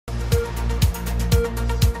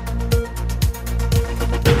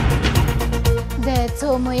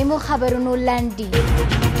څو مهمو خبرونو لنډي.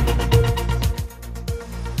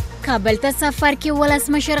 کابل ته سفر کې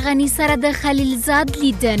ولسمشر غني سره د خلیلزاد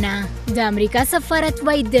لیدنه. د امریکا سفارت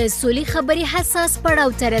وایي د سولې خبرې حساس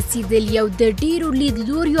پړاو ته رسیدل یو د ډیرو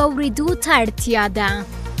لیدلوریو اورېدو ته اړتیا ده.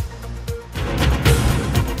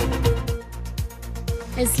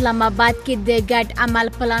 اسلام آباد کې د ګډ عمل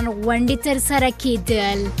پلان غونډې ترسره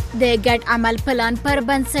کېدل. د ګډ عمل پلان پر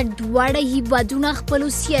بنسټ دواړه هیوادونه خپلو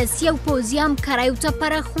سیاسي او پوځي همکاریو ته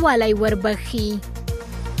پراخوالی وربخي.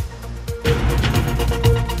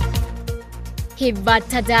 هیواد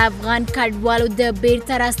ته د افغان کډوالو د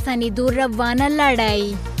بیرته راستنېدو روانه لړۍ.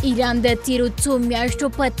 ایران د تیرو څو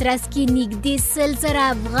میاشتو په ترڅ کې نږدې 100,000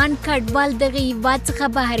 افغان کډوال دغه هیواد څخه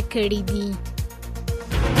بهر کړي دي.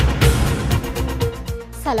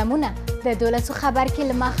 سلامونه، د 12 خبر کې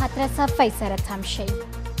له ما خاطره صفۍ سره تم شئ.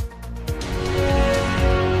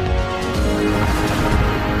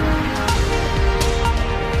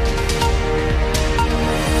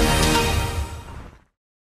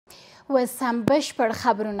 اوس هم بشپړ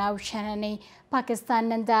خبرونه او شننې. پاکستان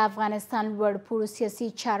نن د افغانستان لوړپوړو سیاسي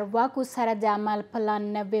چارواکو سره د عمل پلان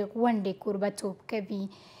نوې غونډې کوربهتوب کوي.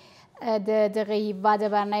 د دغه هیواد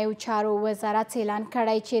بهرنیو چارو وزارت اعلان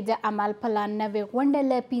کړی چې د عمل پلان نوې غونډه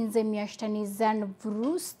له 15 میاشتني ځنډ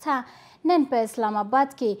وروسته نن په اسلام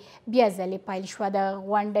آباد کې بیا ځلې پیل شوه. د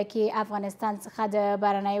غونډه کې افغانستان څخه د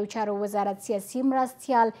بهرنیو چارو وزارت سیاسي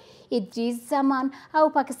مرستیال ادریس زمان او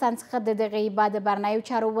پاکستان څخه د دغه هیواد بهرنیو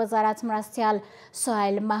چارو وزارت مرستیال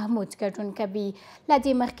سهیل محمود ګډون کوي. له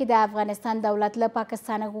دې مخکې د افغانستان دولت له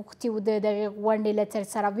پاکستانه غوښتي و د دغې غونډې له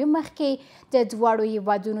ترسروي مخکې د دواړو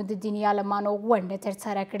هیوادونو د دیني عالمانو غونډه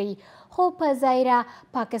ترسره کړي، خو په ظاهره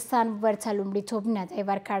پاکستان ورته لومړیتوب نه دی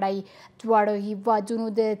ورکړی. دواړو هیوادونو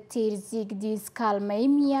د تیر زیږدیز کال مې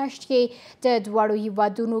میاشت کې د دواړو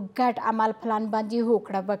هیوادونو ګډ عمل پلان باندې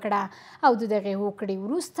هوکړه وکړه او د دغې هوکړې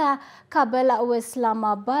وروسته کابل او اسلام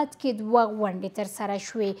آباد کې 2 غونډې ترسره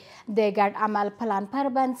شوې. د ګډ عمل پلان پر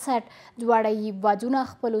بنسټ دواړه هیوادونه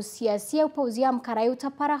خپلو سیاسي او پوځي همکاریو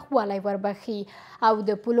ته پراخوالی وربخي او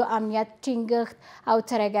د پولو امنیت ټینګښت او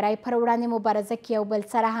ترهګرۍ پر وړاندې مبارزه کې یو بل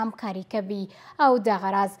سره همکاري کوي او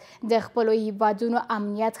دغه راز د خپلو هیوادونو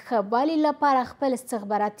امنیت ښه والي لپاره خپل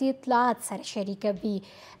استخباراتي اطلاعات سره شریکوي.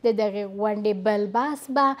 د دغې غونډې بل بحث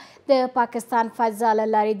به د پاکستان فضا له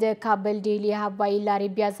لارې د کابل ډیلي هوایي لارې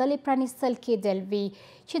بیا ځلې پرانیستل کېدل وي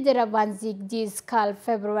چې د روان زیږدیز کال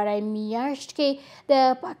فبرورۍ میاشت کې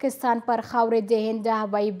د پاکستان پر خاورې د هند د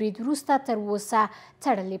هوایي برید وروسته تر اوسه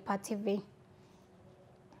تړلې پاتې وي.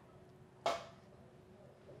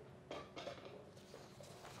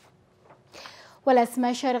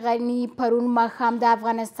 ولسمشر غني پرون ماښام د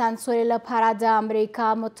افغانستان سولې لپاره د امریکا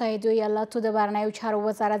متحدو ایالاتو د بهرنیو چارو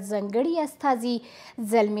وزارت ځانګړي استازي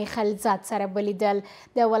زلمي خلیلزاد سره ولیدل.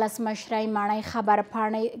 د ولسمشرۍ ماڼۍ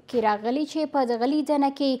خبرپاڼې کې راغلي چې په دغه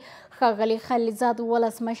لیدنه کې ښاغلي خلیلزاد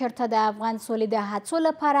ولسمشر ته د افغان سولې د هڅو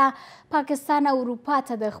لپاره پاکستان او اروپا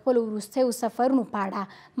ته د خپلو وروستیو سفرونو په اړه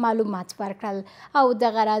معلومات ورکړل او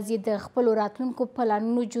دغه راز یې د خپلو راتلونکو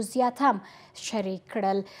پلانونو جزئیات هم شریک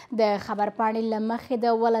کړل. د خبرپاڼې له مخې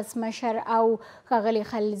د ولسمشر او ښاغلي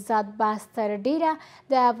خلیلزاد بحث تر ډیره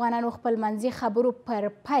د افغانانو خپلمنځي خبرو پر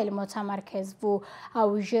پیل متمرکز و او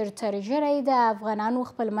ژر تر ژره یې د افغانانو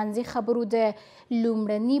خپلمنځي خبرو د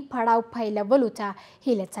لومړني پړاو پیلولو ته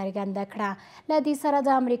هیله څرګنده کړه. له دې سره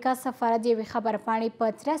د امریکا سفارت یوې خبرپاڼې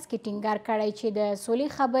په ترڅ کې ټینګار کړی چې د سولې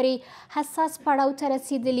خبرې حساس پړاو ته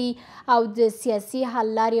رسیدلي او د سیاسي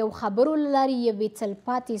حل لارې او خبرو له لارې یوې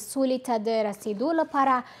تلپاتې سولې ته د رسیدو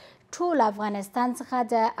لپاره ټول افغانستان څخه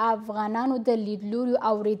د افغانانو د لیدلوریو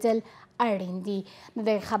اورېدل اړین دي. د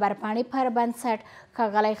خبرپاڼې پر بنسټ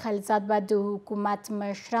ښاغلی خلیلزاد به د حکومت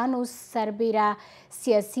مشرانو، سربیره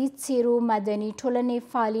سیاسي څیرو، مدني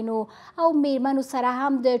ټولنې فعالینو او میرمنو سره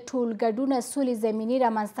هم د ټول ګډون سولې زمینې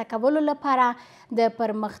رامنځته کولو لپاره د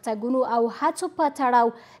پرمختګونو او هڅو په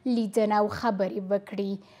تړاو لیدنه او خبرې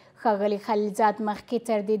وکړي. ښاغلي خلیلزاد مخکې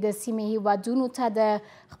تر دې د سیمې هیوادونو ته د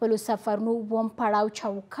خپلو سفرونو 2م پړاو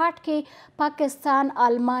چوکاټ کې پاکستان،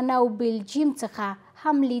 آلمان او بلجیم څخه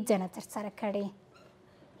هم لیدنه ترسره کړې.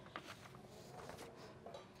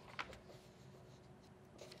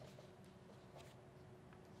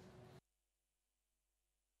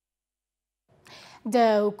 د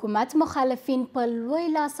حکومت مخالفین په لوی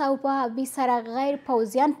لاس او په سره غیر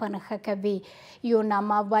پوځیان په نښه کوي.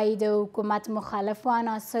 یوناما وایي د حکومت مخالفو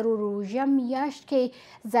عناصرو روژه میاشت کې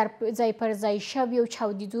ځای پر ځای شویو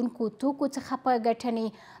چاودیدونکو توکو څخه په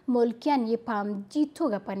ګټنې ملکیان یې په عمدي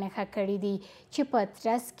توګه په نښه کړي دي چې په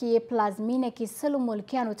ترڅ کې پلازمینه کې 100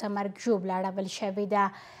 ملکیانو ته مرګ ژوبله اړول شوې ده.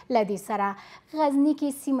 له دې سره غزني کې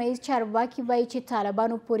سیمه ییز چارواکي وایي چې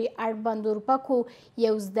طالبانو پورې اړوند اروپکو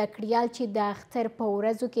یو زده کړیال چې د اختر په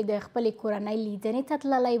ورځو کې د خپلې کورنۍ لیدنې ته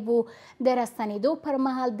تللی و د راستنېدو پر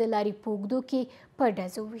مهال د لارې په اوږدو کې په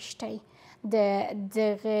ډزو ویشتی. د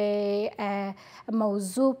دغه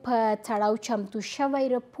موضوع په تړاو چمتو شوی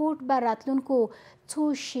رپورټ به راتلونکو څو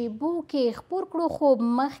شیبو کې خپور کړو، خو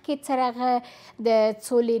مخکې تر هغه د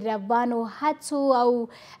سولې روانو هڅو او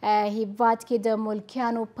هیواد کې د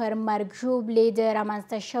ملکیانو پر مرګ ژوبلې د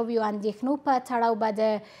رامنځته شویو اندېښنو په تړاو به د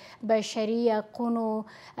بشري حقونو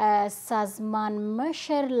سازمان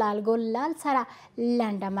مشر لالګل لال سره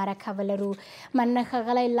لنډه مرکه ولرو. مننه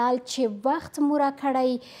ښاغلی لال چې وخت مو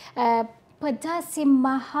راکړی په داسې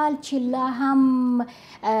مهال چې لا هم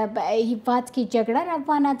هیواد کې جګړه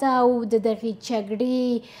روانه ده او د دغې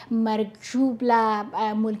جګړې مرګ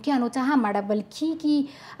ژوبله ملکیانو ته هم اړول کیږي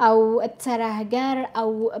او ترهګر او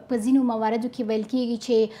په ځینو مواردو کې ویل کیږي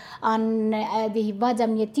چې د هیواد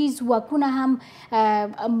امنیتي ځواکونه هم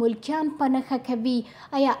ملکیان په نښه کوي.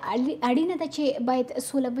 آیا اړینه ده چې باید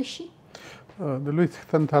سوله وشي؟ د لوی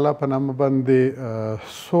څښتن تعالی په نامه باندې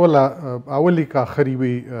سوله اولی که آخري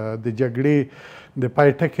وي د جګړې د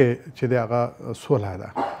پای ټکی چې دی هغه سوله ده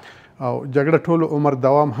او جګړه ټول عمر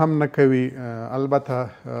دوام هم نه کوي. البته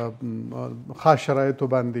خاص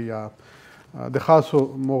شرایطو باندې یا د خاصو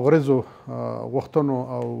مغرضو غوښتنو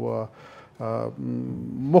او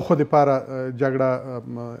موخو دپاره جګړه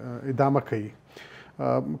ادامه کوي.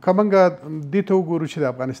 که موږ دې ته وګورو چې د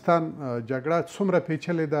افغانستان جګړه څومره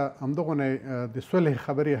پیچلې ده، همدغونه د صلح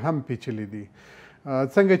خبرې هم پیچلې دي.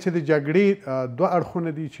 څنګه چې د جګړې دوه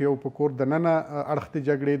اړخونه دي چې یو په کور دننه اړخ د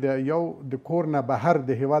جګړې دی، یو د کور نه بهر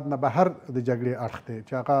د هیواد نه بهر د جګړې اړخ دی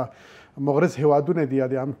چې هغه مغرض هیوادونه دي یا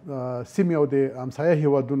د سیمې او د همسایه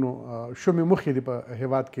هیوادونو شومې موخې دي په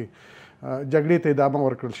هیواد کې جګړې ته ادامه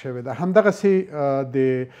ورکړل شوې ده. همدغسې د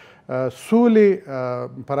سولې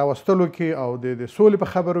په راوستلو کې او د سولې په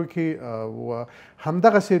خبرو کې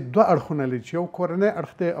همدغسې دوه اړخونه لري چې یو کورنی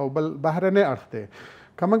اړخ دی او بل بهرنی اړخ دی.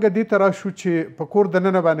 که موږ دې ته راشو چې په کور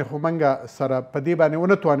دننه باندې خو موږ سره په دې باندې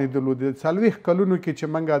ونه توانېدلو. د 40 کلونو کې چې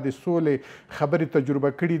موږ د سولې خبرې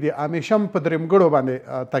تجربه کړي دي همیشه هم په درېمګړو باندې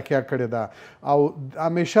تکیه کړې ده او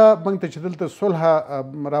همیشه موږ ته چې دلته صلح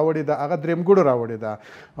راوړې ده هغه درېمګړو راوړې ده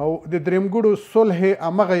او د درېمګړو صلح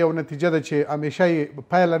همغه یو نتیجه ده چې همیشه یې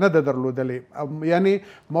پایله نه ده درلودلې، یعنې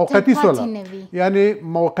موقتي صلح،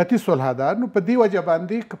 یعنې موقتي صلح ده. نو په دې وجه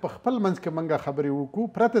باندې که په خپل منځ کې موږ خبرې وکړو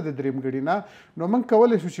پرته د درېمګړي نه، نو موږ کولی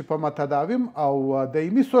شو چې په متداوم او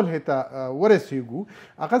دایمي صلح ته ورسیږو.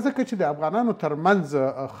 هغه ځکه چې د افغانانو ترمنځ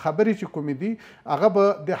خبرې چې کومې دي هغه به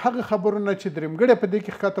د هغه خبرو نه چې درېمګړی په دې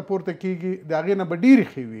کې ښکته پورته کیږي د هغې نه به ډېرې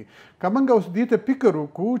ښې وي. که موږ اوس دې ته فکر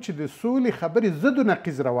وکړو چې د سولې خبرې ضد و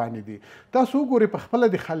نقیض روانې دي، تاسو وګورئ په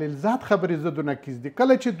خپله د خلیلزاد خبرې ضد و نقیض دي.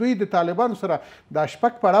 کله چې دوی د طالبانو سره دا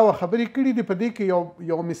شپږ پړاوه خبرې کړي دي، په دې کې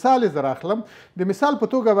یو مثال یې زه راخلم. د مثال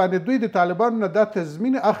په توګه باندې دوی د طالبانو نه دا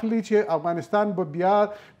تضمین اخلي چې افغانستان به بیا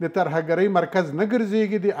د ترهګرۍ مرکز نه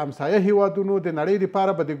ګرځېږي، د همسایه هیوادونو د نړۍ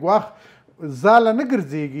دپاره به د ګواښ ځاله نه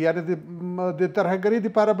ګرځېږي، یعنې د ترهګرۍ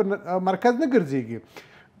دپاره به مرکز نه ګرځېږي.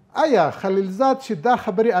 آیا خلیلزاد چې دا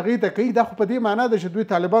خبرې هغې ته کوي دا خو په دې معنا ده چې دوی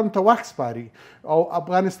طالبانو ته وخت سپاري او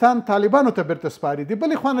افغانستان طالبانو ته بیرته سپاري. د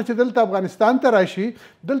بلې خوا نه چې دلته افغانستان ته راشي،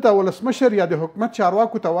 دلته ولسمشر یا د حکومت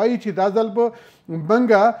چارواکو ته وایي چې دا ځل به موږ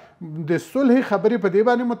د صلح خبرې په دې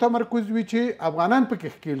باندې متمرکز وي چې افغانان پکې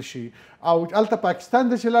ښکیل شي او هلته پاکستان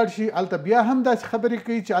ته چې لاړ شي هلته بیا هم داسې خبرې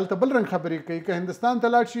کوي چې هلته بل رنګ خبرې کوي. که هندوستان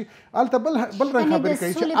ته لاړ شي هلته بل رنګ خبرې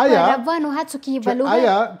کوي.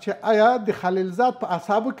 چې آیا د خلیلزاد په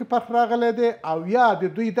اعصابو کې فرق راغلی دی او یا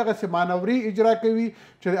د دوی دغسې مانوري اجرا کوي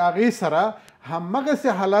چې د هغې سره همغسې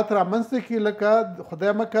حالات رامنځته کړي لکه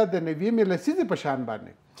خدای مکه د 90 لسیزې په شان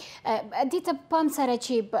باندې. دې ته پام سره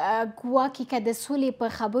چې ګواکې که د سولې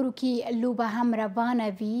په خبرو کې لوبه هم روانه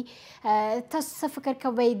وي، تاسو څه فکر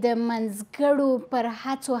کوئ د منځګړو پر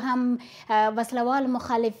هڅو هم وسلوال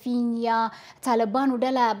مخالفین یا طالبانو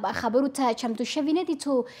ډله خبرو ته چمتو شوي نه دي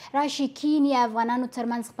څو راشي کینی افغانانو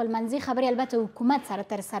ترمنځ خپلمنځي خبرې البته حکومت سره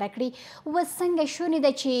ترسره کړي؟ اوس څنګه شونې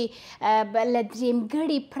ده چې له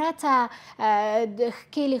درېمګړي پرته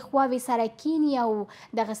ښکېلې خواوې سره کینی او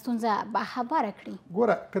دغه ستونزه هواره کړي؟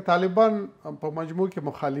 ګوره که طالبان په مجموع کې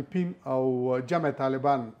مخالفین او جمع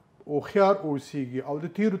طالبان هوښیار اوسیږي او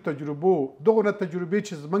د تیرو تجربو دغونه تجربې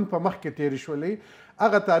چې زموږ په مخ کې تېرې شولې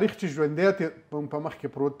هغه تاریخ چې ژوندی په مخ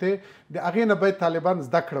کې پروت دی د هغې نه باید طالبان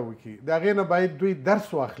زده کړه وکړي د هغې نه باید دوی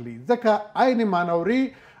درس واخلي ځکه عین مانوري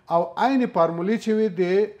او عین فارمولې چې وي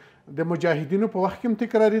د مجاهدینو په وخت کې هم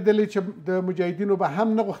تکرارېدلې چې د مجاهدینو به هم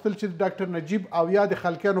نه غوښتل چې د ډاکټر نجیب او یا د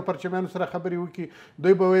خلکیانو پرچمیانو سره خبرې وکړي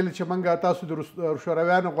دوی به ویل چې موږ تاسو د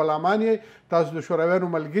شورویانو غلامان یې تاسو د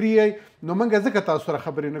شورویانو ملګري یې نو موږ ځکه تاسو سره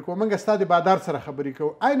خبرې نه کوو موږ ستا د بادار سره خبرې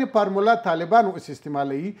کوو عین فارموله طالبان اوس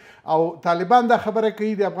استعمالوي او طالبان دا خبره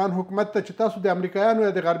کوي د افغان حکومت ته چې تاسو د امریکایانو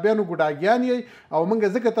یا د غربیانو ګوډاګیان یې او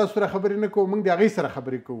موږ ځکه تاسو سره خبرې نه کوو موږ د هغې سره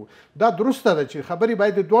خبرې کوو دا درسته ده چې خبرې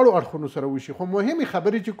باید د دواړو اړخونو سره وشي خو مهمې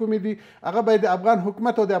خبرې چې کومې دي هغه باید د افغان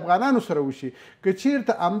حکومت او د افغانانو سره وشي که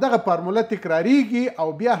چیرته همدغه فارموله تکراریږي او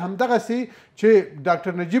بیا همدغسې چې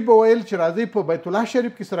ډاکټر نجیب به ویل چې راځئ په بیت الله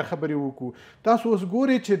شریف کې سره خبرې وکړو تاسو اوس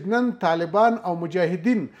ګورئ چې نن طالبان او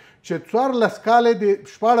مجاهدین چې 14 کاله دي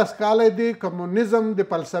 14 کاله دي کمونیزم د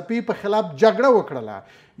فلسفې په خلاف جګړه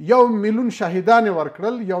وکړله 1 میلیون شهیدان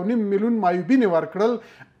ورکړل 1.5 میلیون معیوبین ورکړل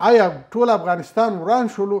آیا ټول افغانستان وران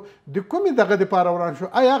شولو د کومې دغه دپاره وران شو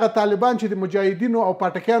آیا هغه طالبان چې د مجاهدینو او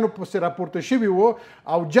پاټکیانو پسې راپورته شوي وو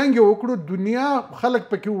او جنګ یې وکړو دنیا خلک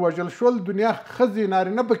پکې ووژل شول دنیا ښځې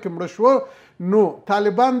نارینه پکې مړه شو نو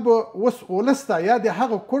طالبان به اوس ولس ته یا د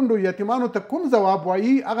هغه کونډو یتیمانو ته کوم ځواب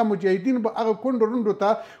وایي هغه مجاهدین به هغه کونډو رونډو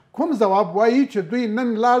ته کوم ځواب وایي چې دوی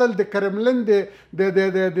نن لاړل د کرملن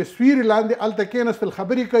د سویري لاندې هلته کېنستل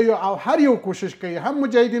خبرې کوي او هر یو کوشش کوي هم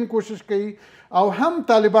مجاهدین کوشش کوي او هم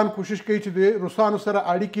طالبان کوشش کوي چې د روسانو سره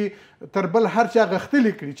اړیکې تر بل هر چا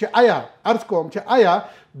غښتلې کړي چې آیا عرض کوم چې آیا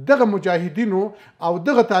دغه مجاهدینو او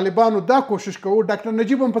دغه طالبانو دا کوشش کوو ډاکټر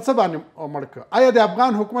نجیب هم په څه باندې مړ کړ آیا د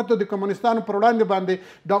افغان حکومت او د کمونستانو پر وړاندې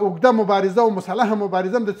باندې دا اوږده مبارزه او مسلحه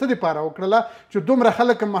مبارزه د څه دپاره وکړله چې دومره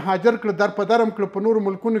خلک مهاجر کړه در په درم کړه په نورو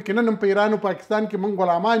ملکونو کې نن هم په ایران او پاکستان کې موږ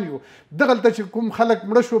غلامان یو دغلته چې کوم خلک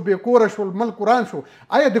مړه شو بې کوره شول ملک وران شو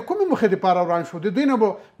آیا د کومې موخې دپاره وران شو د دوی نه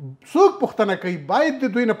به څوک پوښتنه کوي باید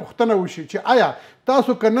د دوی نه پوښتنه وشي چې آیا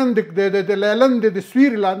تاسو که نن د لیلند د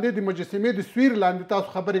سویر لاندې د مجسمې د سویر لاندې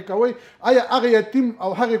تاسو خبرې کوئ آیا هغه یتیم او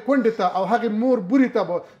هغې کونډې ته او هغې مور بورې ته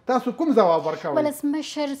به تاسو کوم ځواب ورکوئ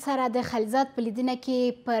ولسمشر سره د خلیزات په لیدنه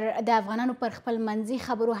کې پر د افغانانو پر خپل منځي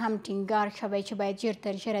خبرو هم ټینګار شوی چې باید ژر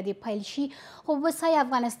تر ژره دې پیل شي خو اوس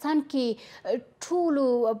افغانستان کې ټولو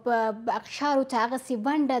اقشارو ته هغسې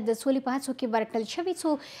ونډه د سولې په هڅو کې ورکړل شوې څو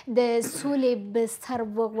د سولې بستر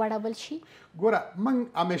وغوړول شي ګوره موږ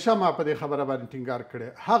همیشه ما په دې خبره باندې ټینګار کړی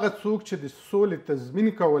هغه څوک چې د سولې تضمین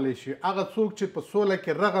کولی شي هغه څوک چې په سوله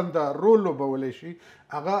کې رغنده رول لوبولی شي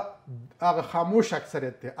هغه خاموش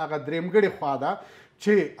اکثریت دی هغه درېمګړې خوا ده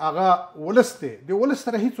چې هغه ولس دی د ولس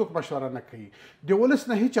سره هیڅوک مشوره نه کوي د ولس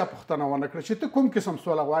نه هیچا پوښتنه ونه کړه چې ته کوم قسم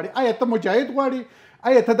سوله غواړې آیا ته مجاهد غواړې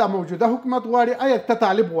آیا ته د موجوده حکومت غواړې آیا ته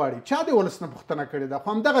طالب غواړې چا د ولس نه پوښتنه کړې ده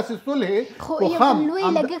خو همدغسې صلح خو یو لوی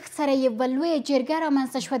لګښت سره یوه لویه جرګه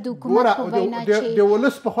رامنځته شوه د حکومت په وینا چې د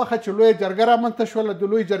ولس په خوښه چې لویه جرګه رامنځته شوله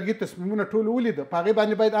د لویې جرګې تصمیمونه ټول ولیده په هغې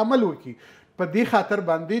باندې باید عمل وکړي په دې خاطر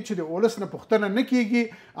باندې چې د ولس نه پوښتنه نه کیږي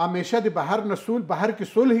همیشه د بهر نه بهر کې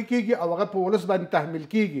صلح کیږي او هغه په ولس باندې تحمیل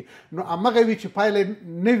کیږي نو همغه وي چې پایله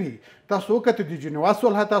نه وي تاسو وکته د جنیوا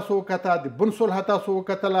صلح تاسو وکته د بن صلح تاسو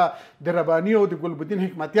وکتله د رباني او د ګلبدین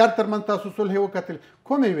حکمتیار ترمنځ تاسو صلح وکتل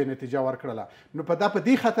کومې وی نتیجه ورکړله نو په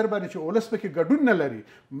دې خاطر باندې چې ولس پکې ګډون نه لري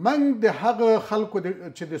موږ د هغه خلکو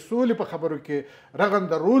چې د سولې په خبرو کې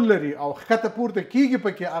رغنده رول لري او ښکته پورته کیږي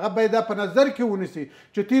پکې هغه باید په نظر کې ونیسي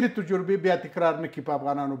چې تیرې تجربې بیا تکرار نه کړي په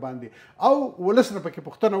افغانانو باندې او ولس نه پکې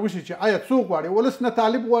پوښتنه وشي چې آیا څوک غواړي ولس نه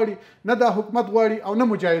طالب غواړي نه د حکومت غواړي او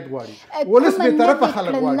نه مجاهد غواړي ولس بې طرفه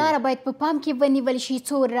خلک غواړي په پام کې ونیول شي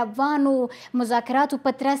څو روانو مذاکراتو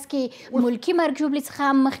په ترڅ کې ملکي مرګ ژوبلې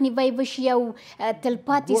څخه مخنیوی وشي او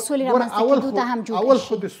تلپاتې سولې رامنځته کېدو ته هم جوړ اول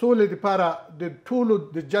خو د سولې دپاره د ټولو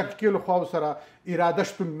د جنګ کېلو خواو سره اراده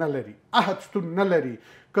شتون نه لري عهد شتون نه لري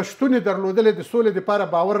که شتون یې درلودلی د سولې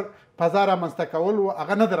دپاره باور فضا رامنځته کول و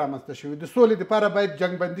هغه نه ده رامنځته شوي د سولې دپاره باید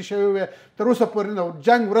جنګ بندي شوی وی تر اوسه پورې نه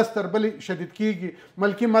جنګ ورځ تر بلې شدید کیږي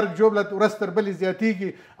ملکي مرګ ژوبله ورځ تر بلې زیاتیږي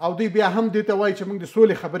او دوی بیا هم دې ته وایي چې موږ د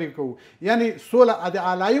سولې خبرې کوو یعنی سوله د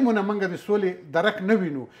علایمو نه موږ د سولې درک نه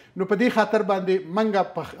وینو نو په دې خاطر باندې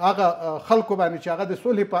موږ په هغه خلکو باندې چې هغه د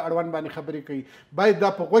سولې په اړوند باندې خبرې کوي باید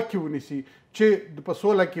دا په غوږ کې ونیسي چې په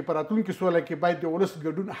سوله کې په راتلونکي سوله کې باید باید د ولس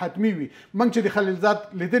ګډون حتمي وي. موږ چې د خلیلزاد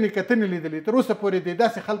لیدنې کتنې لیدلې تر اوسه پورې د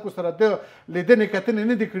داسې خلکو سره د لیدنې کتنې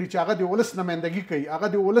نه دي کړي چې هغه د ولس نمایندګي کوي، هغه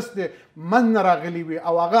د ولس د منځ نه راغلي وي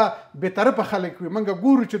او هغه بېطرفه خلک وي. موږ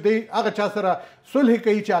ګورو چې دی هغه چا سره صلح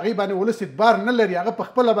کوي چې هغې باندې ولس اعتبار نه لري. هغه په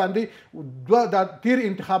خپله باندې د تیر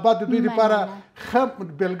انتخابات د دوی دپاره ښه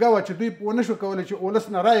بېلګه وه چې دوی ونه شو کولی چې ولس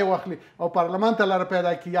نه رایه واخلي او پارلمان ته لاره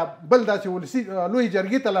پیدا کړي یا بل داسې ولسي لوی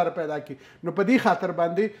جرګې ته لاره پیدا کړي. نو په دې خاطر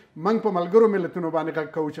باندې موږ په ملګرو ملتونو باندې غږ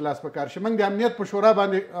کوو چې لاس په کار شي. موږ د امنیت په شورا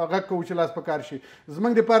باندې غږ کوو چې لاس په کار شي.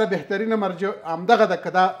 زموږ دپاره بهترینه مرجع همدغه ده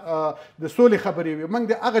که دا د سولې خبرې وي. موږ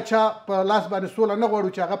د هغه چا په لاس باندې سوله نه غواړو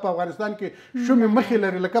چې هغه په افغانستان کې شومې مخې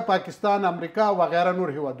لري لکه پاکستان، امریکا وغیره نور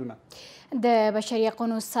هیوادونه. د بشري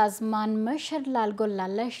حقونو سازمان مشر لالګل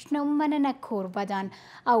لالش نه مننه کوربدان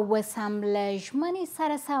او اوس هم له ژمنې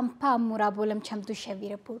سره سم په مرابولم چمتو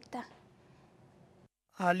شوي رپورټ ده.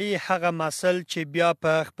 علي هغه مسل چې بیا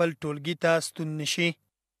په خپل ټولګي ته ستون نشي.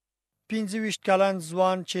 25 کلن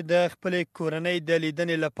ځوان چې د خپلې کورنۍ د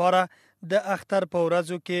لیدنې لپاره د اختر په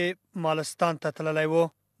ورځو کې مالستان ته تللی و.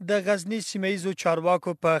 د غزني سیمه ییزو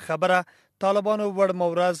چارواکو په خبره طالبانو وړمه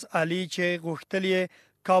ورځ علي چې غوښتل یې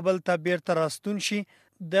کابل ته بیرته راستون شي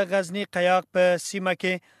د غزني قیاق په سیمه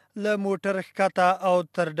کې له موټر ښکته او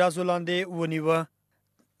تر ډزو لاندې ونیوه.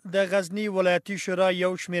 د غزني ولایتي شورا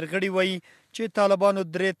یو شمېر غړي وایي چې طالبانو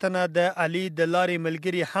 3 تنه د علي د لارې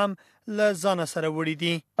ملګري هم له ځانه سره وړي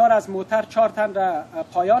دي. از موتر 4 تن را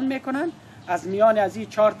پایان میکنن. از میان از این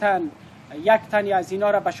 4 تن 1 تن از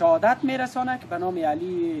اینا را به شهادت میرسانه که به نام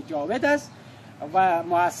علی جاوید است و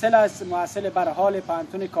محصل بر حال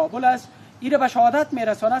پانتون کابل است. این را به شهادت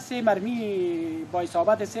میرسانه. 3 مرمی با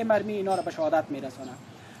اصابت 3 مرمی اینا را به شهادت میرسانه.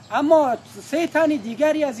 اما 3 تن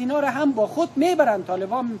دیگری از اینا را هم با خود میبرن.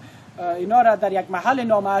 طالبان اینا را در یک محل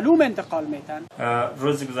نامعلوم انتقال میتن.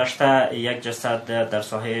 روز گذشته یک جسد در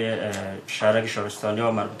ساحه شهرک شهرستانی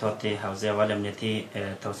و مربوطات حوزه اول امنیتی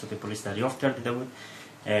توسط پلیس دریافت کرده بود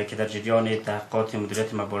که در جریان تحقیقات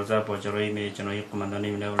مدیریت مبارزه با جرایم جنایی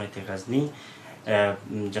قماندانی ولایت غزنی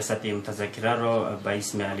جسد متذکره را به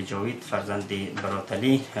اسم علی جاوید فرزند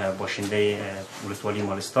براتلی باشنده ولسوالی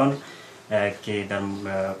مالستان که در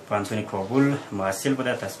پانتون کابل محصل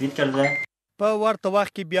بوده تثبیت کرده. په ورته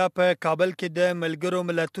وخت کې بیا په کابل کې د ملګرو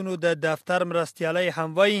ملتونو د دفتر مرستیالی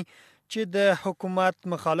هم وایي چې د حکومت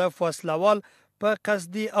مخالف وسلوال په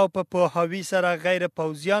قصدي او په پوهاوي سره غیر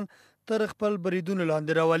پوځیان تر خپل بریدونو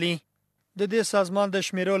لاندې راولي. د دې سازمان د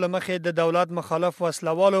شمیرو له مخې د دولت مخالف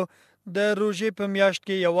وسلوالو د روژې په میاشت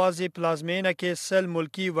کې یوازې پلازمینه کې 100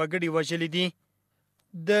 ملکي وګړي وژلي دي.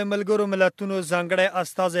 د ملګرو ملتونو ځانګړی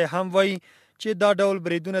استازی هم وایي چې دا ډول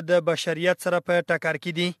بریدونه د بشریت سره په ټکر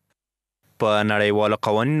کې دي. په نړیوالو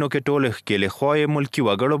قوانینو کې ټول ښکېلې خواې ملکي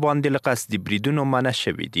وګړو باندې له قصدي بریدونو منع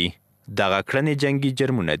شوي دي. دغه کړنې جنګي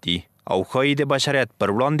جرمونه دي او ښایي د بشریت پر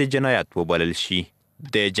وړاندې جنایت وبلل شي.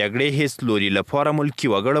 د جګړې هیڅ لوري لپاره ملکي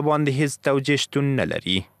وګړو باندې هیڅ توجیه شتون نه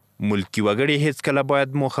لري. ملکي وګړي هیڅکله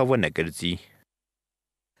باید موخه ونه ګرځي.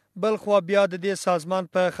 بلخوا بیا د دې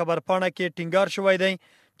سازمان په خبرپاڼه کې ټینګار شوی دی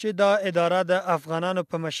چې دا اداره د افغانانو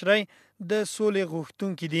په مشرۍ د سولې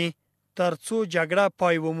غوښتونکي دي تر څو جګړه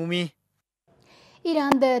پای ومومي.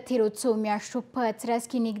 ایران د تیرو څو میاشتو په ترڅ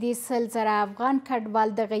کې نږدې 100,000 افغان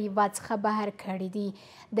کډوال دغه هیواد څخه بهر کړي دي.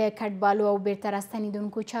 د کډوالو او بیرته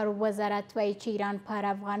راستنېدونکو چارو وزارت وایي چې ایران پر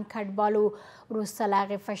افغان کډوالو وروسته له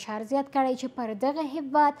هغې فشار زیات کړی چې پر دغه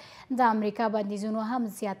هیواد د امریکا بندیزونو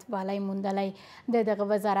هم زیاتوالی موندلی. د دغه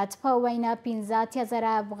وزارت په وینا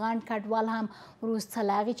 15,000 افغان کډوال هم وروسته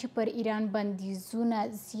له هغې چې پر ایران بندیزونه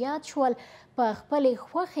زیات شول په خپلې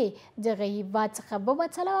خوښې دغه هیواد څخه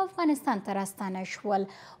ووتل او افغانستان ته راستانه شول.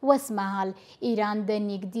 اوس مهال ایران د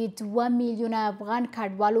نږدې 2 میلیونه افغان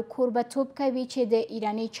کډوالو کوربهتوب کوي چې د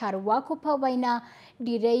ایراني چارواکو په وینا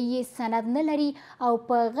ډیری یې سند نه لري او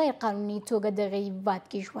په غیر قانوني توګه دغه هیواد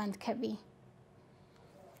کې ژوند کوي.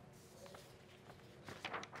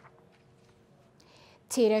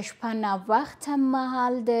 تیره شپه ناوخته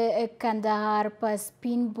مهال د کندهار په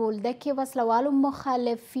سپین بولده کې وسلوالو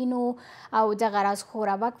مخالفینو او دغه راز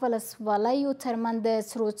خوراک ولسوالیو ترمنځ د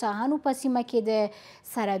سرو څاهنو په سیمه کې د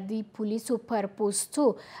سرحدي پولیسو پر پوستو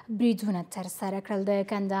بریدونه ترسره کړل. د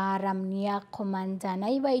کندهار امنیه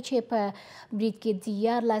قومندانۍ وایي چې په برید کې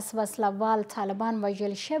 14 وسلوال طالبان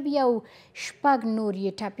وژل شوي او 6 نور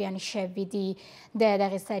یې ټپیان شوي دي. د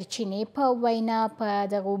دغې سرچینې په وینا په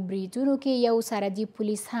دغو بریدونو کې یو سرحدي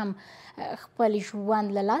پولیس هم خپل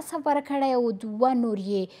ژوند له لاسه ورکړی او 2 نور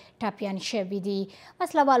یې ټپیان شوي دي.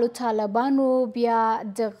 وسلوالو طالبانو بیا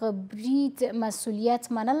دغه برید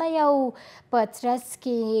مسؤلیت منلی او په ترڅ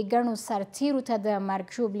کې ګڼو سرتیرو ته د مرګ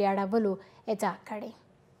ژوبلې اړولو ادعا کړې.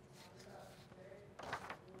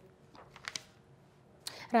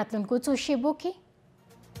 راتلونکو څو شیبو کې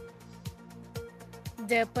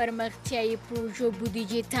د پرمختیایي پروژو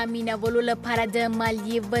بودیجې تامینولو لپاره د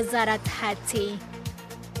مالیې وزارت هڅې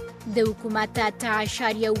د حکومت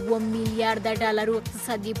 8.7 میلیارډ ډالرو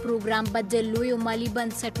اقتصادي پروګرام به د لویو مالي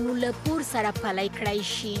بنسټونو له پور سره پلی کړی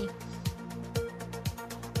شي.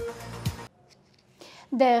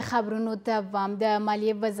 د خبرونو دوام د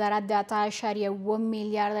مالیې وزارت د 8.7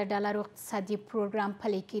 میلیارډ ډالرو اقتصادي پروګرام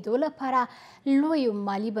پلی کېدو لپاره لویو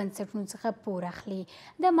مالي بنسټونو څخه پور اخلي.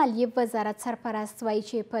 د مالیې وزارت سرپرست وایي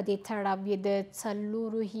چې په دې تړاو یې د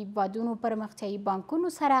 4 هیوادونو پرمختیایي بانکونو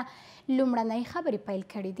سره لومړنۍ خبرې پیل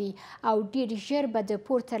کړې دي او ډېر ژر به د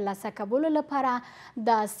پور ترلاسه کولو لپاره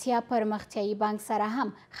د آسیا پرمختیایي بانک سره هم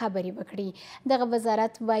خبرې وکړي. دغه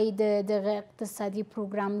وزارت وایي د دغه اقتصادي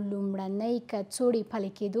پروګرام لومړنۍ کڅوړې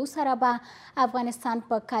پلی کېدو سره به افغانستان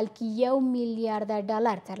په کال کې 1 میلیارډ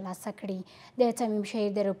ډالر ترلاسه کړي. د تمیم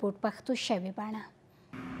شهیر د رپورټ پښتو شوې بڼه.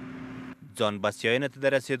 ځان بسیاینې ته د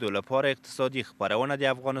رسېدو لپاره اقتصادي خپرونه د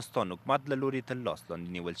افغانستان حکومت له لوري تر لاس لاندې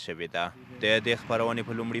نیول شوې ده. د دې خپرونې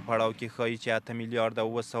په لومړي پړاو کې ښایي چې 8 میلیارډ او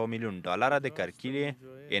 900 میلیون ډالره د کرکیلې،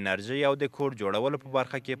 انرژۍ او د کور جوړولو په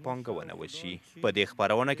برخه کې پانګونه وشي. په دې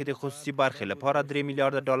خپرونه کې د خصوصي برخې لپاره 3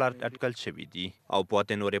 میلیارډ ډالر اټکل شوي دي او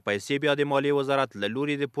پاتې نورې پیسې بیا د مالیې وزارت له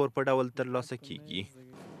لوري د پور په ډول ترلاسه کیږي.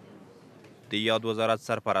 د یاد وزارت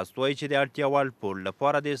سرپرست وایي چې د اړتیا وړ پور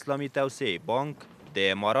لپاره د اسلامي توسعې بانک، د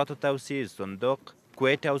اماراتو توسعې صندوق،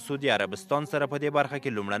 کویت او سعودي عربستان سره په دې برخه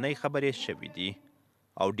کې لومړنۍ خبرې شوي دي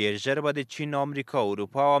او ډیر ژر به د چین، آمریکا،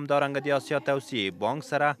 اروپا و همدارنګه د آسیا توسعه بانک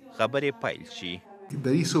سره خبرې پیل شي.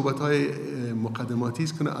 در این صحبت‌های مقدماتی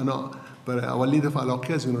است که انا برای اولین دفعه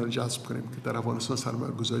علاقه از اونها رو جذب کنیم که در افغانستان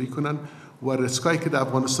سرمایه‌گذاری کنن و ریسکایی که در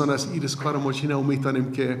افغانستان است این ریسک‌ها رو ما چین و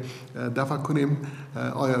میتونیم که دفع کنیم.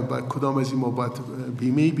 آیا با کدام از این ما باید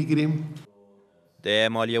بیمه بگیریم؟ د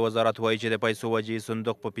مالیې وزارت وایي چې د پیسو وجې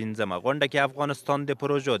صندوق په 15مه غونډه کې افغانستان د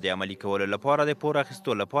پروژو د عملي کولو لپاره د پور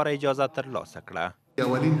اخیستو لپاره اجازه ترلاسه کړه.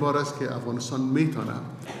 اولین بار است که افغانستان میتونه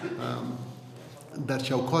در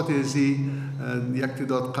چوکات ازی یک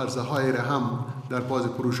تعداد قرضه های را هم در باز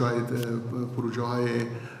پروژه های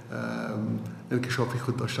انکشافی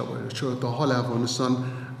خود داشته باشه. چون تا حال افغانستان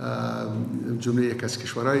جمله یک از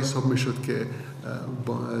کشورهای حساب میشد که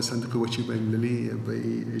صندوق وچی بین‌المللی به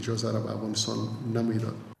اجازه را به افغانستان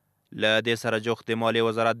نمیداد. له دې سره جوخت د مالیې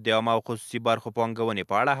وزارت د عامه او خصوصي برخو پانګونې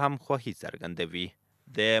په اړه هم خوښي څرګندوي.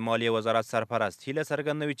 د مالیې وزارت سرپرست هیله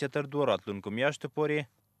څرګندوي چې تر 2 راتلونکو میاشتو پورې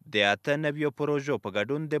د 98 پروژو په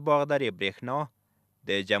ګډون د باغدارې برېښنا،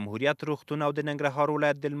 د جمهوریت روغتون او د ننګرهار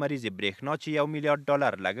ولایت د لمریزې برېښنا چې 1 میلیارډ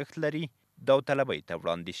ډالر لګښت لري داوطلبۍ ته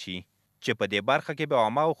وړاندې شي چې په دې برخه کې به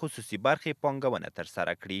عامه او خصوصي برخې پانګونه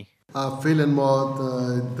ترسره کړي. فعلا ما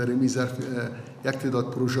در این ظرف یک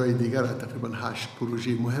تعداد پروژه دیگر تقریبا 8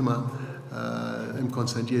 پروژه مهمه امکان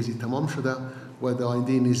سنجی ازی تمام شده و در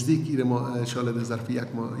آینده نزدیک ما ان شاء الله در ظرف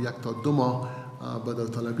 1 تا 2 ماه به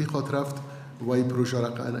داوطلبی خواهد رفت و این پروژه را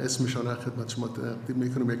اسمشان خدمت شما تقدیم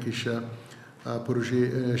میکنم. یکیش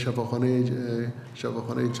پروژه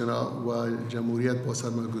شفاخانه جنا و جمهوریت با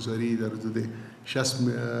سرمایه‌گذاری در حدود 60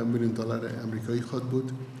 میلیون دلار آمریکایی خواهد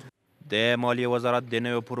بود. د مالیې وزارت د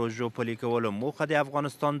نویو پروژو پلي کولو موخه د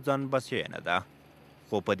افغانستان ځان بسیاینه ده،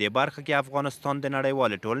 خو په دې برخه کې افغانستان د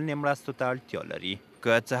نړیوالې ټولنې مرستو ته اړتیا لري.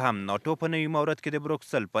 که څه هم ناټو په نوي مورد کې د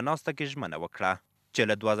بروکسل په ناسته کې ژمنه وکړه چې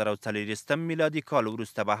له 2040 میلادي کال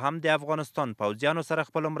وروسته به هم د افغانستان پوځیانو سره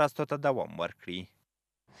خپلو مرستو ته دوام ورکړي.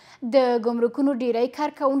 د ګمرکونو ډیری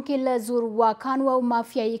کارکوونکي له زورواکانو او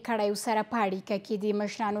مافیایي کړیو سره په اړیکه کې دي.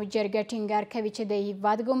 مشرانو جرګه ټینګار کوي چې د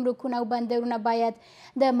هیواد ګمرکونه او بندرونه باید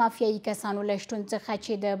د مافیایي کسانو له شتون څخه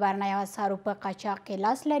چې د بهرنیو اسعارو په قاچاق کې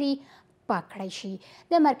لاس لري پاک کړی شي.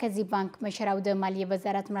 د مرکزي بانک مشر او د مالیې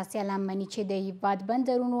وزارت مرستیال هم مني چې د هیواد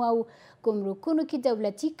بندرونو او ګمرکونو کې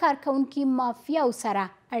دولتي کارکوونکي مافیاو سره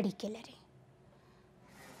اړیکې لري.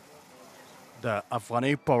 د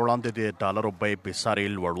افغانۍ په وړاندې د ډالرو بیې بېسارې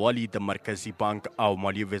لوړوالي د مرکزي بانک او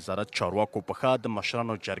مالیې وزارت چارواکو په ښه د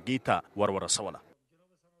مشرانو جرګې ته ورسوله.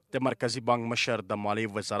 د مرکزي بانک مشر، د مالیې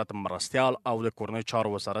وزارت مرستیال او د کورنیو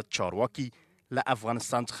چارو وزارت چارواکي له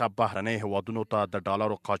افغانستان څخه بهرنۍ هیوادونو ته د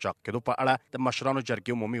ډالرو قاچاق کېدو په اړه د مشرانو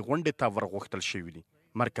جرګې عمومي غونډې ته ورغوښتل شوي دي.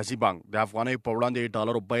 مرکزي بانک د افغانۍ په وړاندې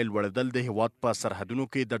ډالرو بیې لوړېدل د هیواد په سرحدونو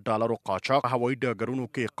کې د ډالرو قاچاق، هوایي ډګرونو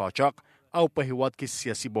کې قاچاق او په هیواد کې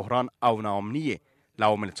سیاسي بحران او ناامني له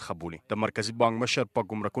عواملو څخه بولي. د مرکزی بانک مشر په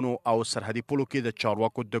گمرکونو او سرحدی پولو کې د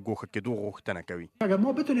چارواکو د گوښه کېدو غوښتنه کوي. اگر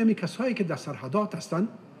ما بتونیم این کسایی که در سرحدات هستند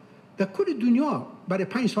در کل دنیا برای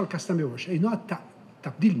 5 سال کستم باشه اینا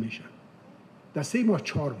تبدیل میشن در 3 ماه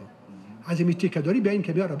 4 ماه از این تیکه‌داری به این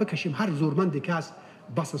که بیاره بکشیم هر زورمندی که از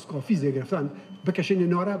بس از کافی گرفتن بکشین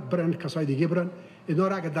اینا را برن کسای دیگه برن اینا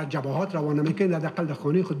را اگر در جبهات روانه میکنن حداقل در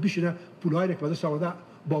خانه خود بشینه پولهای را که به دست آورده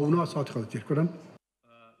با اونا ساعت خود تیر کنن.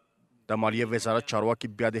 د مالیې وزارت چارواکي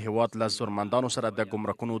بیا د هیواد له زورمندانو سره د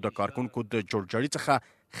ګمرکونو د کارکونکو د جوړجاړي څخه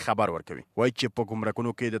خبر ورکوي. وایي چې په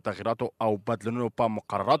ګمرکونو کې د تغییراتو او بدلونونو په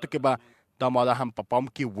مقرراتو کې به دا ماده هم په پام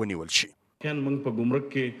کې ونیول شي. موږ په ګمرک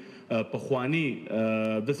کې پخواني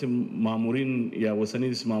داسې مامورین یا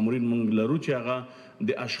اوسني داسې مامورین موږ لرو چې هغه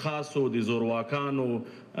د اشخاصو د زورواکانو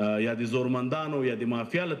یا د زورمندانو یا د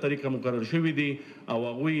مافیا له طریقه مقرر شوي دي او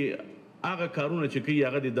هغوی هغه کارونه چې کوي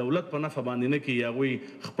هغه د دولت په نفع باندې نه کوي، هغوی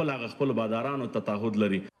خپل بادارانو ته تعهد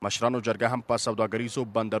لري. مشرانو جرګه هم په سوداګریزو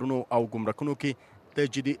بندرونو او ګمرکونو کې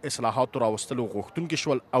د جدي اصلاحاتو راوستلو غوښتونکي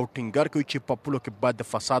شول او ټینګار کوي چې په پولو کې باید د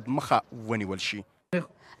فساد مخه ونیول شي.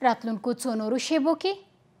 راتلونکو څو نورو شیبو کې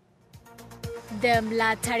د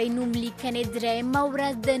ملاتړ نوم لیکنې درېیمه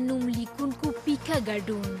ورځ د نوم لیکونکو پیکه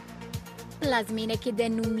ګډون. پلازمینه کې د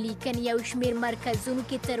نوم لیکنې یو شمېر مرکزونو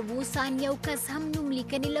کې تر اوسه یو کس هم نوم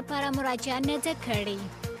لیکنې لپاره مراجعه نه ده کړې.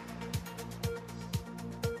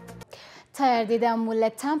 تر دې د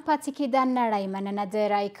مولتن پاتې کېدن نړۍ مننه د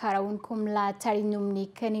رای کارونکو ملاتړ نوم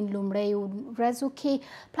لیکنې لومړۍ ورځو کې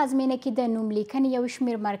پلازمینه کې د نوم لیکنې یو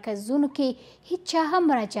شمېر مرکزونو کې هیچا هم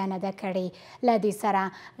مراجعه نه ده کړې. له دې سره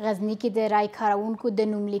غزني کې د رای کارونکو د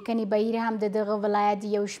نوم لیکنې بهیر هم د دغه ولایت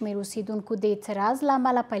یو شمېر اوسیدونکو د اعتراض له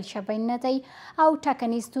امله پیل شوی نه دی او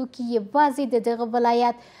ټاکنیز توکي یوازې د دغه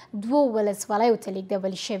ولایت 2 ولسوالیو ته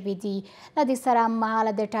لیږدول شوي دي. له دې سره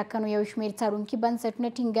هممهاله د ټاکنو یو شمېر څارونکي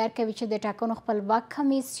بنسټونه ټینګار کوي چې د ټاکنو خپلواک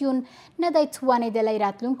کمیسیون نه دی توانېدلی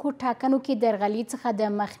راتلونکو ټاکنو کې د درغلي څخه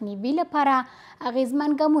د مخنیوي لپاره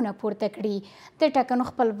اغیزمن ګامونه پورته کړي. د ټاکنو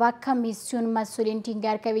خپلواک کمیسیون مسؤلین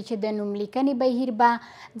ټینګار کوي چې د نوم لیکنې بهیر به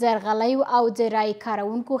درغلیو او د رای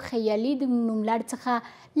کارونکو خیالي د نوملړ څخه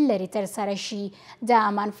لرې ترسره شي. د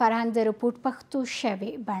امان فرهنګ د رپورټ پښتو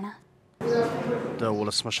شوې بڼه. د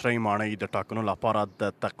ولسمشرۍ ماڼۍ د ټاکنو لپاره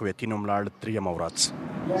د تقویتي نوملړ 3مه ورځ.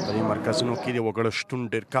 په دې مرکزونو کې د وګړو شتون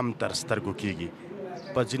ډېر کم تر سترګو کېږي.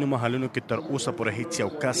 په ځینو محلونو کې تر اوسه پورې هیڅ یو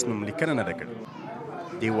کس نوم لیکنه نه ده کړې.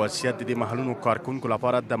 دې وضعیت د دې محلونو کارکونکو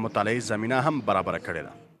لپاره د مطالعې زمینه هم برابره کړې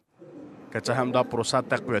ده. که څه هم دا پروسه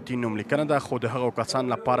تقویتي نوم لیکنه ده، خو د هغو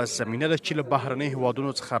کسانو لپاره زمینه ده چې له بهرنۍ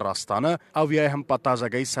هیوادونو څخه راستانه او یا هم په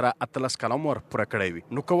تازګۍ سره 18 کلن ور پوره کړی وي،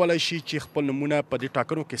 نو کولی شي چې خپل نومونه په دې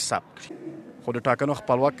ټاکنو کې ثبت کړي. خو د ټاکنو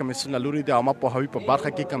خپلواک کمیسیون له لوري د عامه پوهاوي په برخه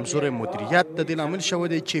کې کمزوری مدیریت د دې لامل شوی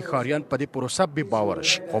دی چې ښاریان په دې پروسه بې باوره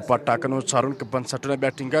شي. خو په ټاکنو څارونکو بنسټونه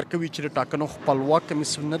بیا ټینګار کوي چې د ټاکنو خپلواک